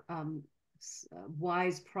about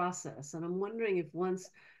wise process, and I'm wondering if once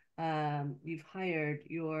you've hired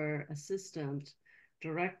your assistant,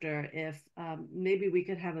 director if maybe we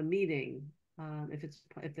could have a meeting, if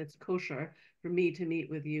it's kosher for me to meet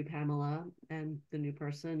with you, Pamela, and the new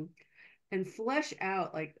person, and flesh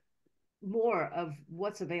out like more of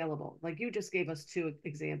what's available. Like you just gave us 2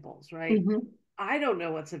 examples, right? Mhm. I don't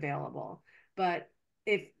know what's available, but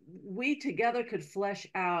if we together could flesh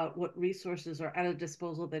out what resources are at a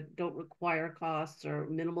disposal that don't require costs or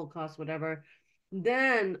minimal costs, whatever,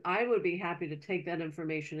 then I would be happy to take that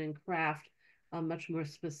information and craft a much more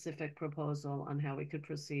specific proposal on how we could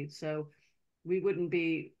proceed. So we wouldn't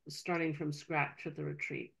be starting from scratch at the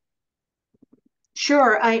retreat.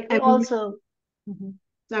 Sure. I also,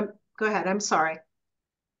 Go ahead. I'm sorry.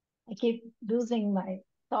 I keep losing my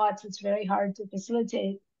thoughts. It's very hard to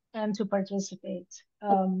facilitate and to participate.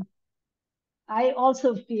 I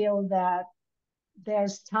also feel that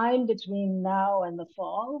there's time between now and the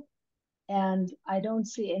fall, and I don't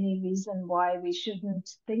see any reason why we shouldn't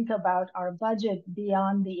think about our budget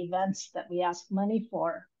beyond the events that we ask money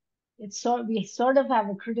for. We sort of have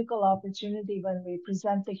a critical opportunity when we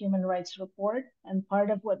present the human rights report, and part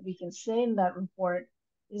of what we can say in that report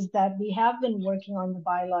is that we have been working on the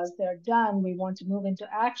bylaws. They're done. We want to move into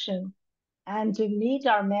action. And to meet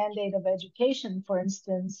our mandate of education, for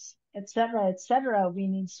instance, et cetera, we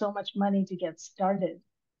need so much money to get started.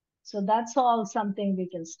 So that's all something we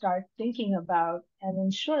can start thinking about and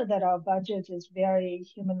ensure that our budget is very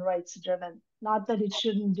human rights driven. Not that it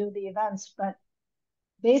shouldn't do the events, but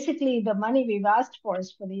basically the money we've asked for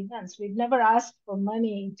is for the events. We've never asked for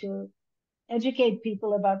money to educate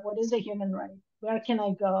people about what is a human right. Where can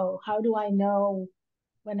I go? How do I know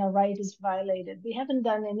when a right is violated? We haven't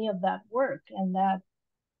done any of that work, and that,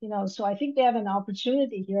 so I think we have an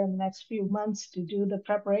opportunity here in the next few months to do the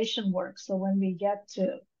preparation work. So when we get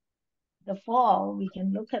to the fall, we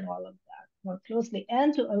can look at all of that more closely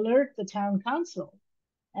and to alert the town council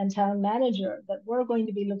and town manager that we're going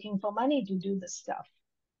to be looking for money to do this stuff.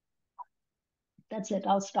 That's it.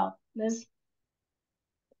 I'll stop. Liz?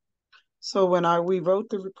 So when we wrote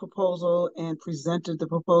the proposal and presented the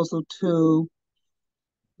proposal to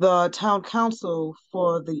the town council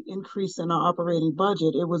for the increase in our operating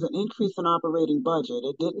budget, it was an increase in operating budget.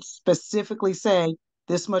 It didn't specifically say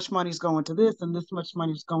this much money is going to this and this much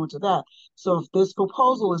money is going to that. So if this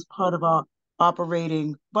proposal is part of our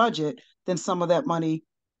operating budget, then some of that money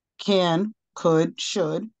can, could,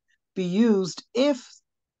 should be used if,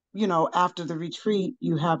 after the retreat,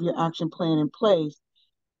 you have your action plan in place.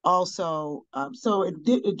 Also, so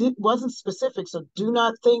it wasn't specific. So do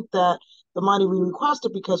not think that the money we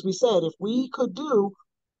requested, because we said if we could do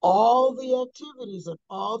all the activities and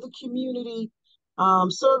all the community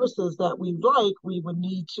services that we like, we would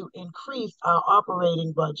need to increase our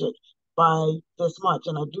operating budget by this much.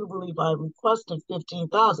 And I do believe I requested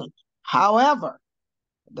 15,000. However,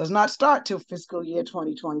 it does not start till fiscal year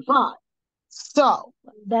 2025. So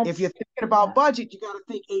if you're thinking about budget, you got to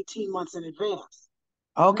think 18 months in advance.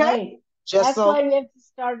 Okay. Right. That's why we have to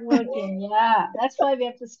start working. Yeah. That's why we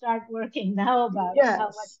have to start working now about how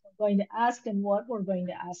much we're going to ask and what we're going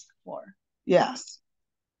to ask for. Yes.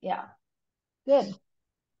 Yeah. Good.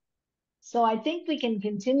 So I think we can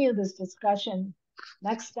continue this discussion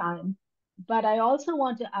next time. But I also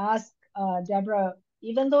want to ask Deborah,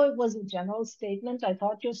 even though it was a general statement, I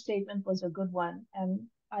thought your statement was a good one. And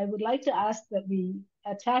I would like to ask that we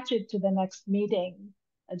attach it to the next meeting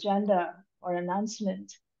agenda or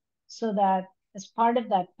announcement, so that as part of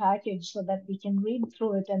that package, so that we can read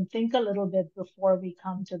through it and think a little bit before we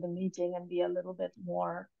come to the meeting and be a little bit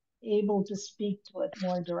more able to speak to it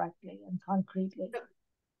more directly and concretely.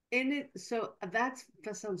 So that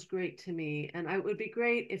sounds great to me. And it would be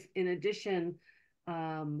great if, in addition,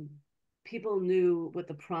 people knew what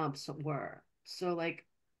the prompts were. So like,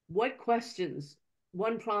 what questions,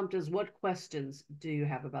 one prompt is, what questions do you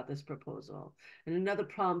have about this proposal? And another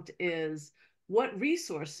prompt is, what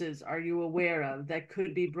resources are you aware of that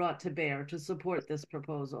could be brought to bear to support this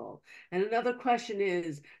proposal? And another question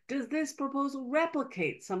is, does this proposal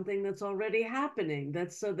replicate something that's already happening?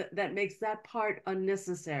 That makes that part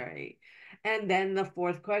unnecessary. And then the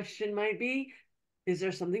fourth question might be, is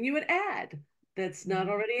there something you would add that's not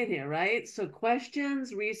already in here, right? So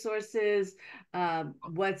questions, resources,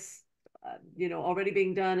 what's already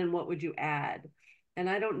being done, and what would you add? And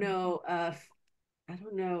I don't know,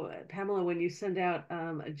 Pamela, when you send out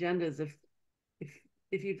agendas,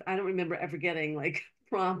 if you've, I don't remember ever getting like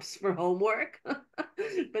prompts for homework,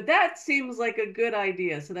 but that seems like a good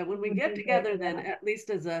idea, so that when we get together, then at least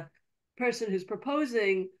as a person who's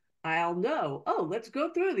proposing, I'll know, oh, let's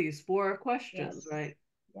go through these 4 questions, right?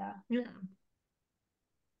 Yeah.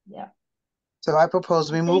 So I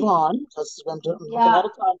propose we move on, because I'm looking at a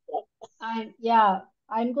time.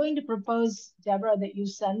 I'm going to propose, Deborah, that you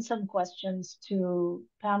send some questions to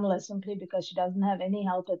Pamela simply because she doesn't have any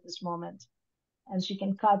help at this moment. And she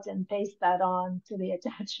can cut and paste that on to the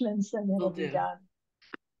attachments and it'll be done.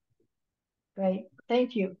 Great,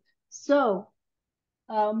 thank you. So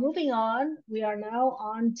moving on, we are now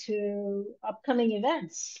on to upcoming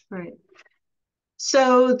events. Right.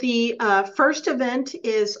 So the first event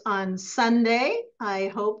is on Sunday. I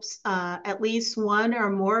hope at least one or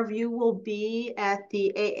more of you will be at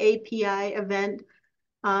the AAPI event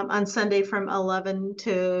on Sunday from 11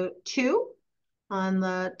 to 2 on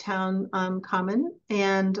the town common.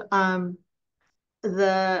 And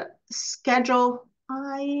the schedule,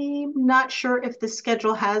 I'm not sure if the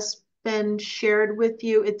schedule has been shared with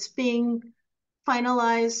you. It's being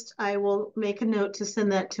finalized. I will make a note to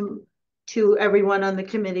send that to everyone on the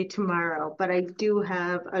committee tomorrow, but I do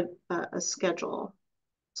have a schedule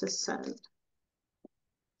to send.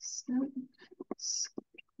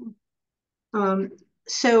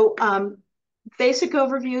 Basic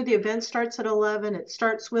overview, the event starts at 11. It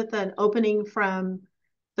starts with an opening from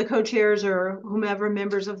the co-chairs or whomever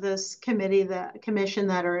members of this committee, the commission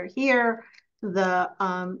that are here. There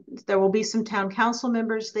will be some town council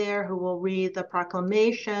members there who will read the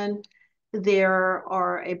proclamation. There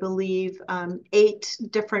are, I believe, 8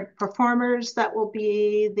 different performers that will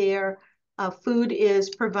be there. Food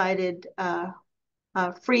is provided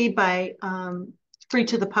free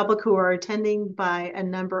to the public who are attending by a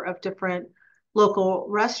number of different local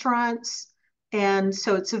restaurants. And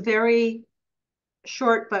so it's a very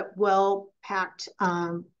short but well-packed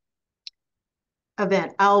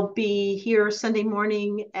event. I'll be here Sunday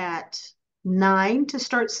morning at 9 to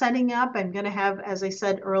start setting up. I'm going to have, as I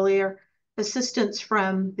said earlier, assistance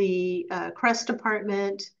from the Crest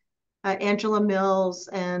department, Angela Mills,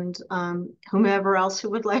 and whomever else who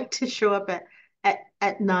would like to show up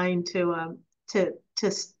at 9 to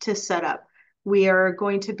set up. We are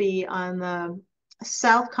going to be on the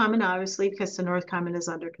South Common, obviously, because the North Common is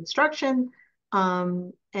under construction.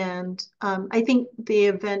 I think the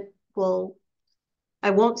event will,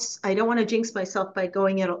 I don't want to jinx myself by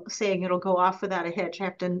saying it'll go off without a hitch.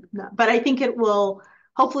 But I think it will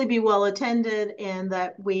hopefully be well attended and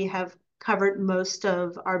that we have covered most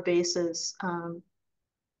of our bases.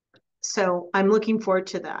 So I'm looking forward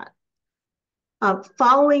to that.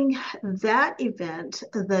 Following that event,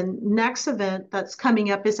 the next event that's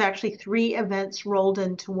coming up is actually 3 events rolled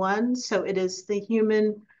into one. So it is the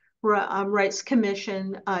Human Rights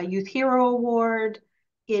Commission Youth Hero Award.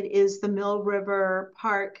 It is the Mill River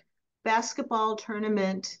Park basketball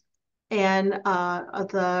tournament and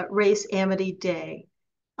the Race Amity Day.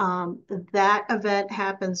 That event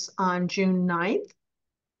happens on June 9th.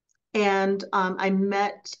 And I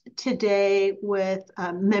met today with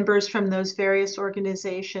members from those various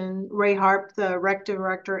organizations. Ray Harp, the rec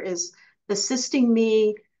director, is assisting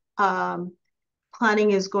me.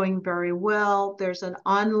 Planning is going very well. There's an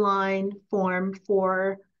online form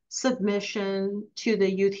for submission to the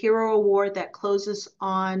Youth Hero Award that closes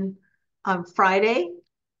on Friday.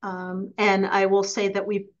 And I will say that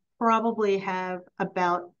we probably have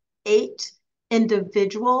about 8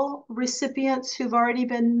 individual recipients who've already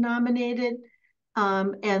been nominated.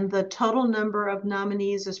 And the total number of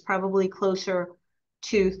nominees is probably closer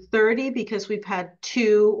to 30 because we've had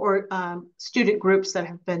 2 student groups that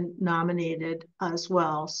have been nominated as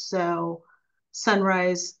well. So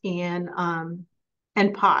Sunrise and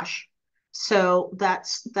Posh. So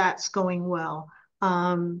that's going well.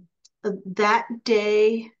 That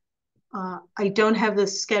day, I don't have the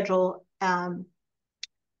schedule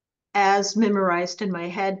as memorized in my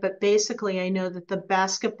head, but basically I know that the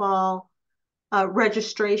basketball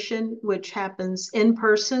registration, which happens in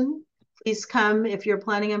person, please come if you're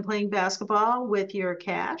planning on playing basketball with your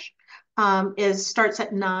cash, starts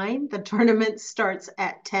at 9. The tournament starts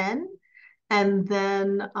at 10. And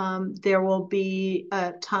then there will be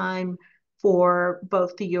a time for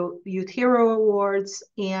both the Youth Hero Awards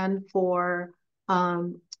and for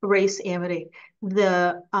Race Amity.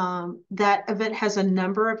 That event has a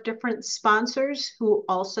number of different sponsors who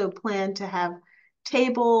also plan to have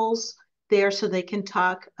tables there so they can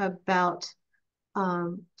talk about,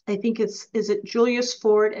 I think is it Julius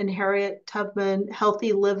Ford and Harriet Tubman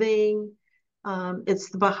Healthy Living? It's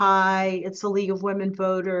the Baha'i, it's the League of Women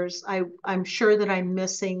Voters. I'm sure that I'm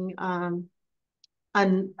missing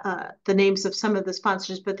the names of some of the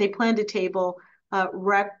sponsors, but they plan to table.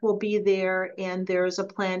 Rec will be there, and there's a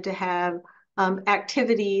plan to have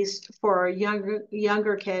activities for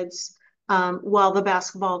younger kids while the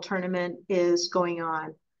basketball tournament is going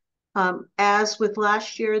on. As with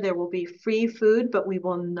last year, there will be free food, but we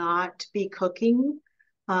will not be cooking.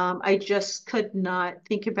 I just could not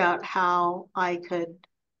think about how I could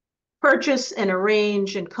purchase and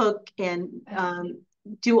arrange and cook and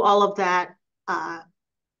do all of that.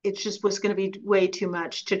 It just was going to be way too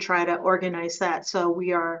much to try to organize that. So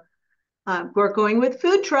we're going with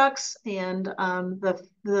food trucks, and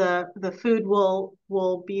the food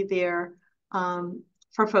will be there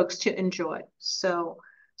for folks to enjoy. So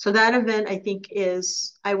that event, I think,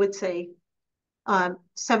 is, I would say,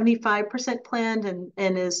 75% planned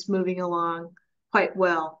and is moving along quite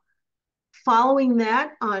well. Following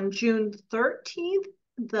that, on June 13th,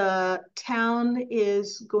 the town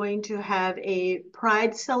is going to have a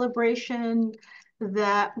Pride celebration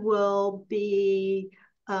that will be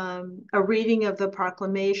a reading of the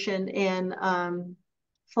proclamation and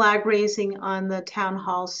flag raising on the town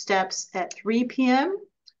hall steps at 3 p.m.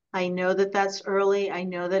 I know that that's early. I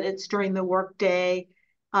know that it's during the workday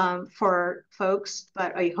for folks,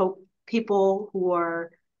 but I hope people who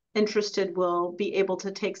are interested will be able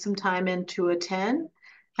to take some time in to attend.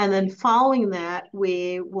 And then following that,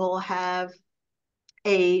 we will have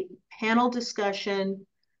a panel discussion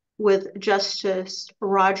with Justice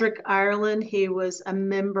Roderick Ireland. He was a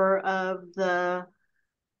member of the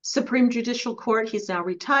Supreme Judicial Court. He's now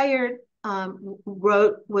retired.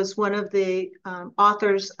 Was one of the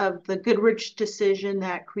authors of the Goodrich decision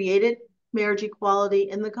that created marriage equality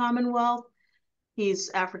in the Commonwealth. He's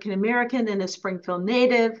African American and a Springfield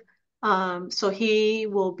native. So he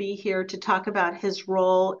will be here to talk about his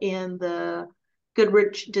role in the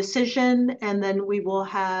Goodrich decision. And then we will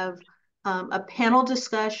have a panel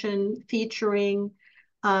discussion featuring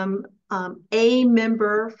a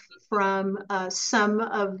member from some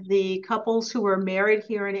of the couples who were married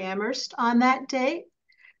here in Amherst on that day.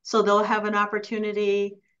 So they'll have an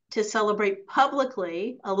opportunity to celebrate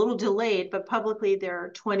publicly, a little delayed, but publicly,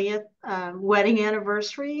 their 20th wedding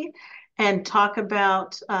anniversary, and talk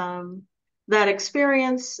about that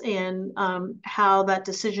experience and how that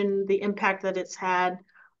decision, the impact that it's had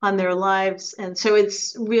on their lives. And so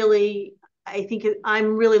it's really,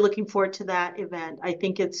 I'm really looking forward to that event. I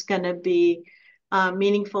think it's going to be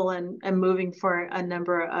meaningful and moving for a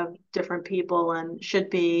number of different people, and should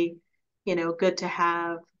be, good to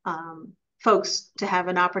have folks to have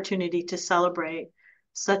an opportunity to celebrate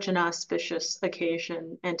such an auspicious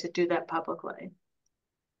occasion and to do that publicly.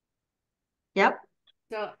 Yep.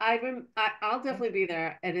 So I'll definitely be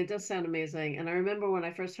there, and it does sound amazing. And I remember when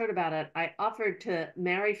I first heard about it, I offered to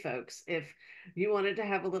marry folks if you wanted to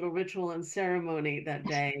have a little ritual and ceremony that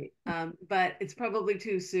day. But it's probably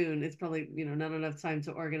too soon. It's probably, not enough time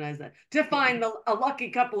to organize that, to find a lucky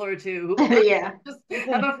couple or two who yeah, just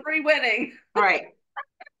have a free wedding. All right.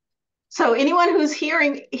 So anyone who's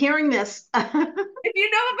hearing this, if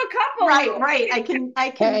you know of a couple, right, I can.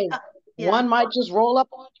 Hey, one might just roll up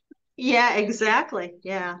on you. Yeah, exactly.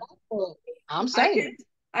 Yeah, I'm saying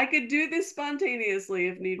I could do this spontaneously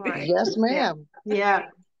if need be. Yes, ma'am. Yeah.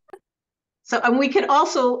 So, and we could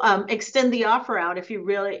also extend the offer out if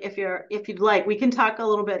you'd like. We can talk a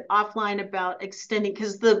little bit offline about extending,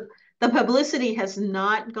 because the publicity has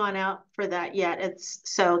not gone out for that yet.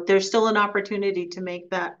 So there's still an opportunity to make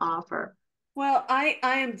that offer. Well, I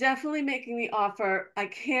am definitely making the offer. I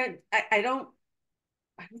don't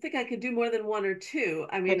think I could do more than one or two.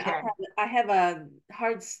 I mean, Okay. I have a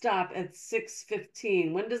hard stop at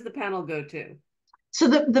 6:15. When does the panel go to? So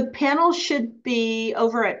the panel should be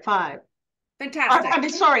over at 5. Fantastic. I'm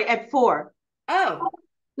sorry, at 4. Oh.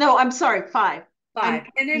 No, I'm sorry, 5. 5.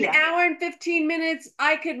 In an hour and 15 minutes,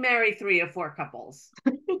 I could marry 3 or 4 couples.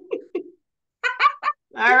 All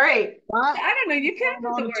right. I don't know. You can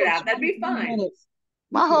put the word out. That'd be fine. Minutes.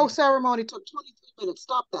 My whole ceremony took 23 minutes.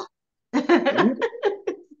 Stop that.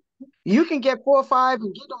 You can get 4 or 5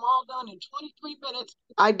 and get them all done in 23 minutes.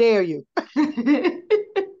 I dare you.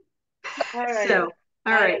 All right. So,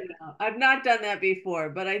 all right. I've not done that before,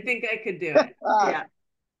 but I think I could do it. Yeah.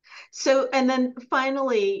 So, and then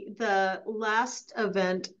finally, the last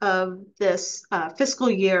event of this fiscal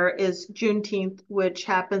year is Juneteenth, which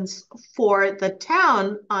happens for the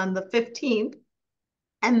town on the 15th.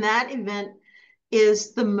 And that event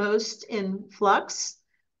is the most in flux.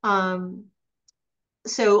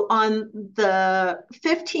 So on the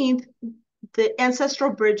 15th, the Ancestral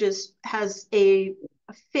Bridges has a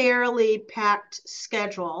fairly packed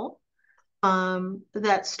schedule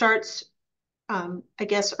that starts, I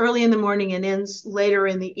guess, early in the morning and ends later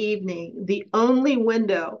in the evening. The only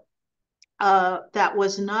window that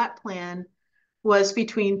was not planned was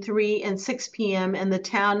between 3 and 6 p.m. and the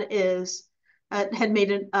town had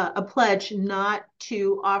made a pledge not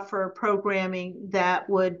to offer programming that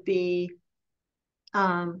would be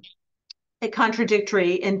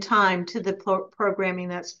contradictory in time to the programming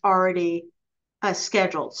that's already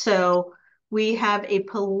scheduled. So we have a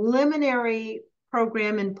preliminary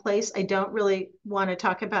program in place. I don't really want to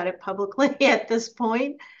talk about it publicly at this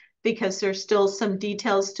point because there's still some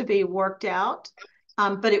details to be worked out.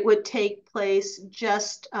 But it would take place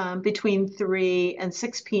just between 3 and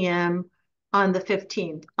 6 p.m. on the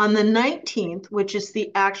 15th. On the 19th, which is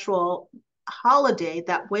the actual holiday,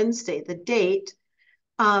 that Wednesday, the date,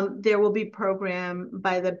 there will be program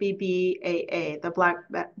by the BBAA, the Black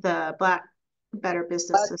Better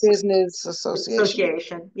Business Black Business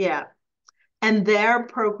Association. Yeah. And their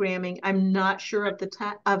programming, I'm not sure of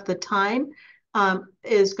the time,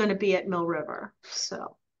 is going to be at Mill River.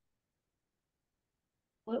 So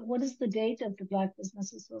What is the date of the Black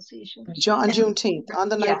Business Association? On Juneteenth, on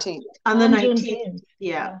the 19th. On the 19th. Juneteenth.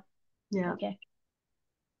 Yeah. Okay.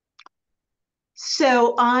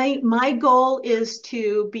 So my goal is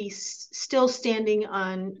to be still standing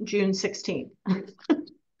on June 16th. Okay.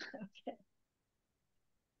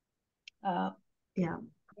 Yeah.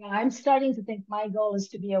 I'm starting to think my goal is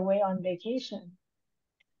to be away on vacation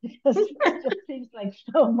because it just seems like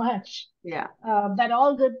so much. Yeah. But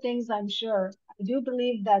all good things, I'm sure. I do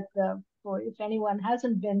believe that if anyone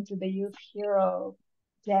hasn't been to the Youth Hero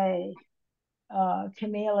Day,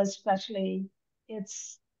 Camille especially, it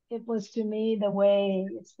was to me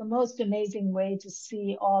it's the most amazing way to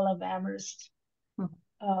see all of Amherst.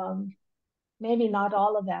 Maybe not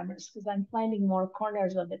all of Amherst, because I'm finding more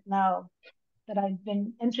corners of it now that I've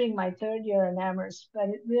been entering my 3rd year in Amherst, but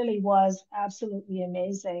it really was absolutely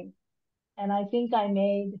amazing. And I think I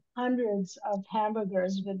made hundreds of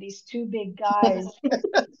hamburgers with these 2 big guys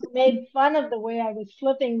who made fun of the way I was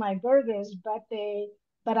flipping my burgers,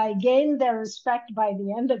 but I gained their respect by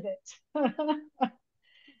the end of it.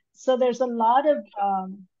 So there's a lot of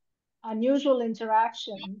unusual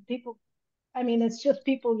interaction. It's just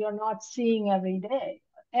people you're not seeing every day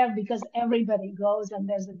because everybody goes and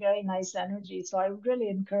there's a very nice energy. So I would really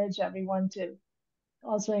encourage everyone to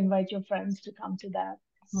also invite your friends to come to that.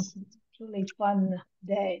 It's a really fun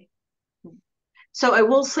day. So I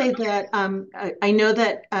will say that I know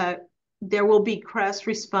that there will be CREST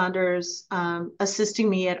responders assisting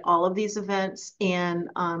me at all of these events, and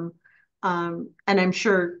I'm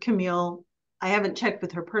sure Camille, I haven't checked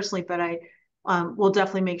with her personally, but I will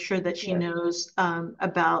definitely make sure that she knows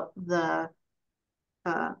about the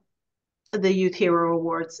Youth Hero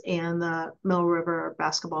Awards and the Mill River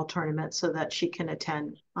basketball tournament so that she can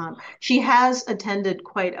attend. She has attended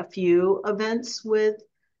quite a few events with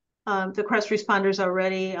the CREST responders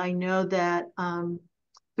already. I know that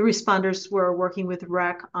the responders were working with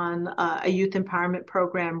REC on a youth empowerment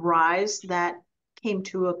program, RISE, that came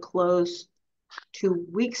to a close 2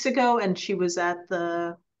 weeks ago, and she was at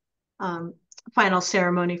the final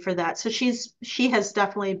ceremony for that. So she has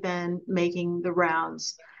definitely been making the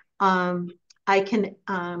rounds. I can,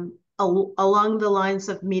 along the lines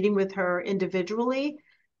of meeting with her individually,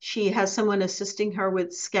 she has someone assisting her with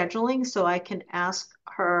scheduling, so I can ask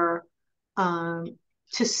her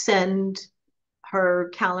to send her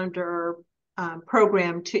calendar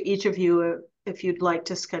program to each of you if you'd like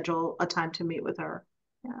to schedule a time to meet with her.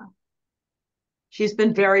 Yeah. She's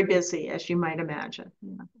been very busy, as you might imagine.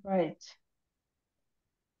 Yeah. Right.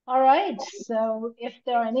 All right. So if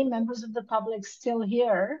there are any members of the public still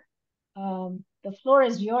here, the floor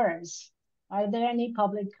is yours. Are there any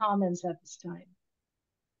public comments at this time?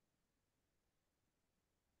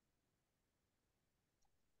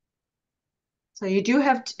 So you do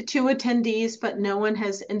have 2 attendees, but no one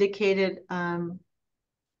has indicated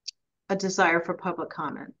a desire for public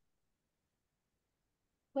comment.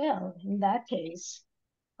 Well, in that case,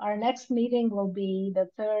 our next meeting will be the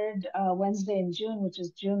 3rd Wednesday in June, which is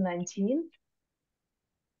June 19th.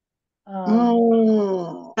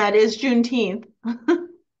 That is Juneteenth.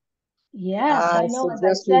 Yes, I know. As I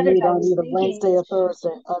suggest we said it, meet I on was either thinking, Wednesday or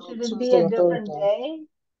Thursday. should it be Tuesday a or different Thursday. day?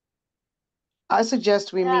 I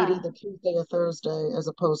suggest we meet Yeah. either Tuesday or Thursday as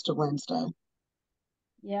opposed to Wednesday.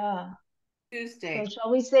 Yeah. Tuesday. So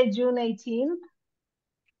shall we say June 18th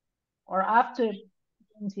or after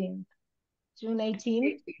Juneteenth? June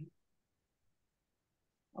 18th?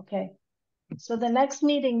 Okay. So the next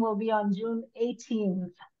meeting will be on June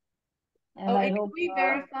 18th. And I And hope can we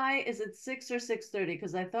verify, is it 6 or 6:30?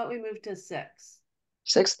 Because I thought we moved to 6.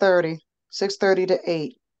 6:30 to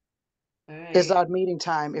 8 All is right. our meeting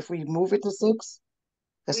time. If we move it to 6,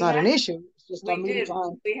 that's We not an had- issue. It's just our We meeting did.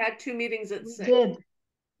 time. We had 2 meetings at we 6. did.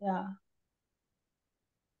 Yeah.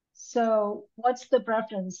 So what's the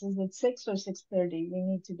preference? Is it 6 or 6:30? We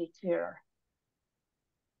need to be clear.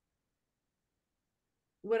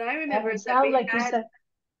 What I remember It is that sounds we like you had said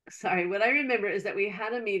sorry, what I remember is that we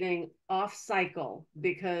had a meeting off cycle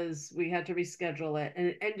because we had to reschedule it and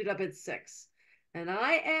it ended up at 6. And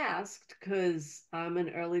I asked, because I'm an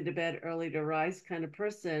early to bed, early to rise kind of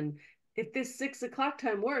person, if this 6 o'clock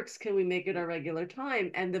time works, can we make it our regular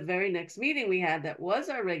time? And the very next meeting we had that was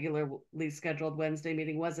our regularly scheduled Wednesday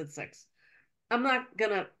meeting was at 6. I'm not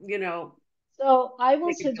gonna, So I will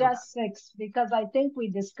make it go suggest 6 because I think we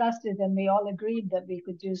discussed it and we all agreed that we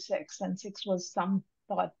could do 6, and 6 was some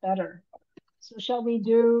thought better. So shall we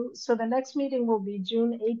do, so the next meeting will be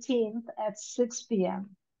June 18th at 6 p.m.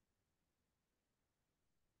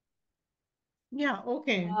 Yeah,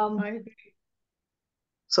 okay. I agree.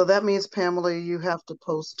 So that means, Pamela, you have to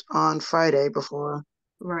post on Friday before,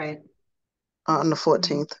 Right. on the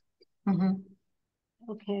 14th.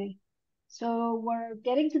 Okay. So we're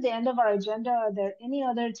getting to the end of our agenda. Are there any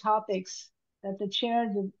other topics that the chair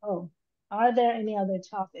did? Oh, are there any other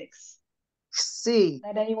topics C,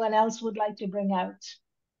 that anyone else would like to bring out?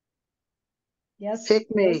 Yes, pick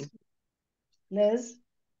me. Liz? Liz?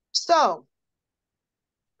 So,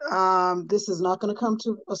 this is not going to come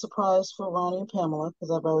to a surprise for Ronnie and Pamela because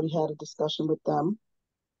I've already had a discussion with them.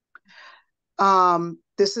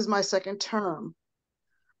 This is my second term.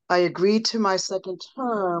 I agreed to my second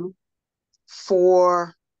term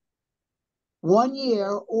for 1 year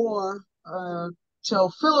or till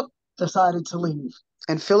Philip decided to leave.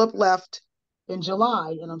 And Philip left in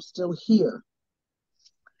July and I'm still here.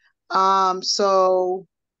 So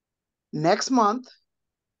next month,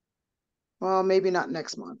 well, maybe not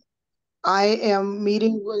next month, I am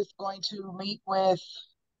going to meet with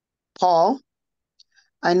Paul.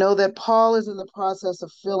 I know that Paul is in the process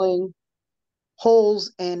of filling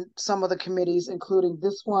holes in some of the committees, including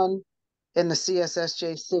this one in the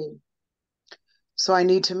CSSJC. So I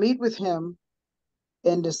need to meet with him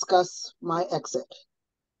and discuss my exit.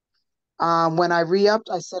 When I re-upped,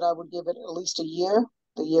 I said I would give it at least a year.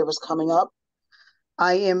 The year was coming up.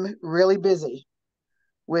 I am really busy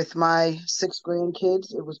with my 6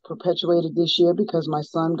 grandkids. It was perpetuated this year because my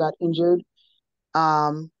son got injured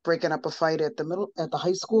breaking up a fight at the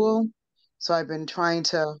high school. So I've been trying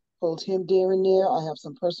to hold him dear and near. I have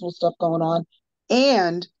some personal stuff going on.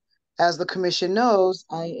 And as the commission knows,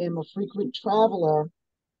 I am a frequent traveler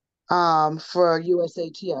for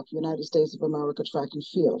USATF, United States of America Track and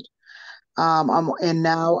Field. And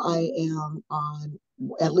now I am on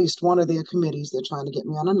at least one of their committees. They're trying to get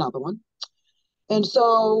me on another one. And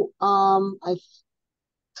so I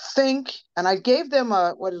think, and I gave them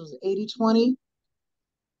a, 80-20.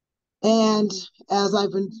 And as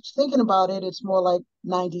I've been thinking about it, it's more like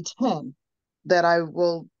 90-10 that I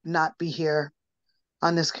will not be here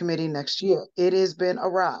on this committee next year. It has been a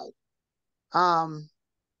ride. And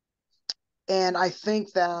I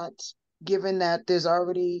think that given that there's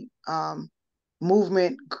already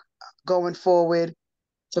movement going forward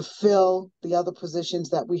to fill the other positions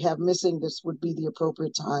that we have missing, this would be the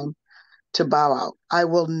appropriate time to bow out. I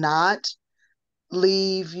will not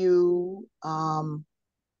leave you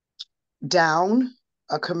down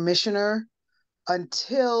a commissioner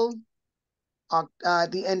until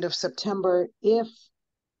the end of September if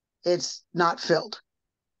it's not filled.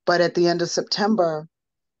 But at the end of September,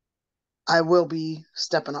 I will be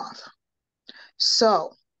stepping off.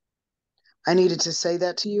 So I needed to say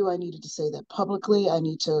that to you. I needed to say that publicly. I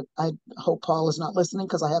hope Paul is not listening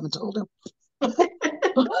because I haven't told him.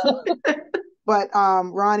 But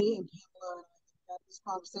Ronnie and Pamela had this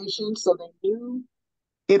conversation, so they knew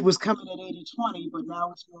it was coming at 80-20, but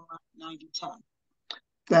now it's more like 90-10.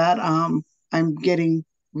 That I'm getting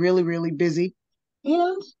really, really busy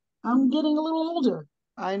and I'm getting a little older.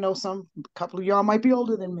 I know a couple of y'all might be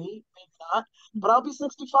older than me, maybe not, but I'll be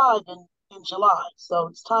 65 in July. So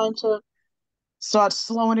it's time to start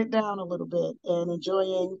slowing it down a little bit and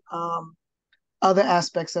enjoying other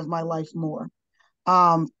aspects of my life more.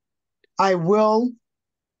 I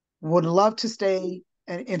would love to stay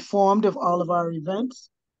informed of all of our events.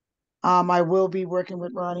 I will be working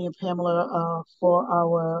with Ronnie and Pamela for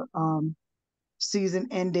our season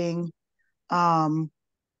ending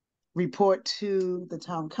report to the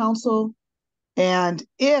town council. And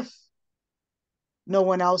if no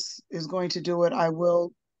one else is going to do it, I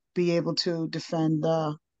will be able to defend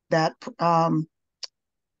that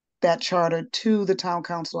charter to the town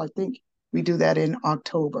council. I think we do that in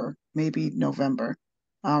October, maybe November.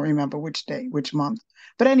 I don't remember which month.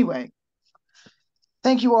 But anyway,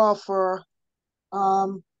 thank you all for a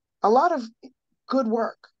lot of good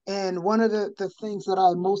work. And one of the things that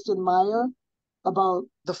I most admire about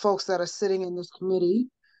the folks that are sitting in this committee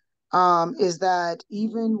is that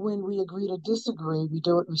even when we agree to disagree, we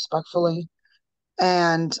do it respectfully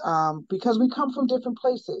And because we come from different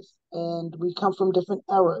places and we come from different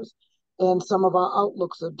eras, and some of our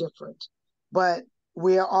outlooks are different, but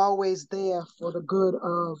we are always there for the good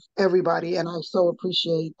of everybody. And I so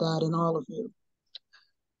appreciate that in all of you.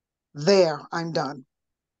 There, I'm done.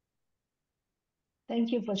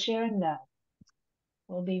 Thank you for sharing that.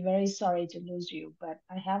 We'll be very sorry to lose you, but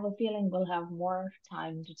I have a feeling we'll have more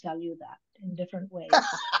time to tell you that in different ways.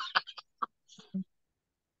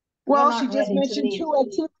 Well, she not just ready to mentioned leave. 2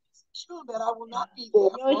 activities too that I will not be there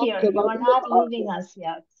You're for here. because You I'll are be at not the leaving office. us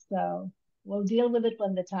yet, so we'll deal with it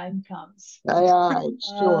when the time comes. All right,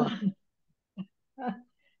 sure.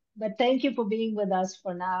 But thank you for being with us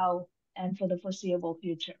for now and for the foreseeable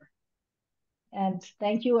future. And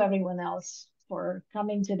thank you everyone else for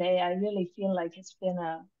coming today. I really feel like it's been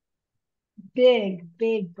a big,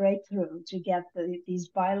 big breakthrough to get these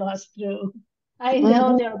bylaws through. I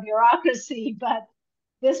know they're bureaucracy, but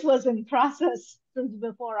this was in process since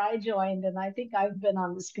before I joined, and I think I've been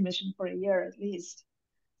on this commission for a year at least.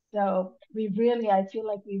 So I feel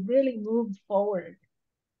like we really moved forward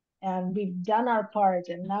and we've done our part,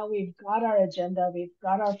 and now we've got our agenda, we've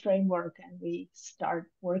got our framework, and we start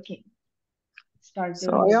working.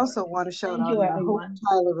 So I also want to shout out, and I hope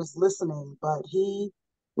Tyler is listening, but he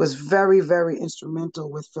was very, very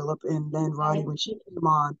instrumental with Philip and then Roddy when she came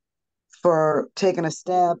on for taking a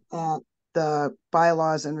stab at the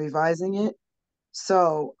bylaws and revising it.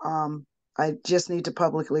 So I just need to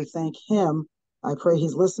publicly thank him. I pray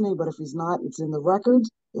he's listening, but if he's not, it's in the record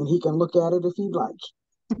and he can look at it if he'd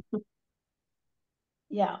like.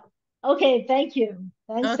 Yeah. Okay, thank you.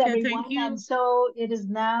 Thanks, Okay, everyone. thank you. And so it is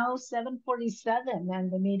now 7:47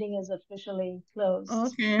 and the meeting is officially closed.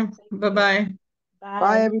 Okay, bye-bye. Bye.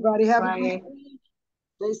 Bye, everybody. Have a Bye. great week.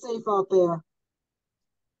 Stay safe out there.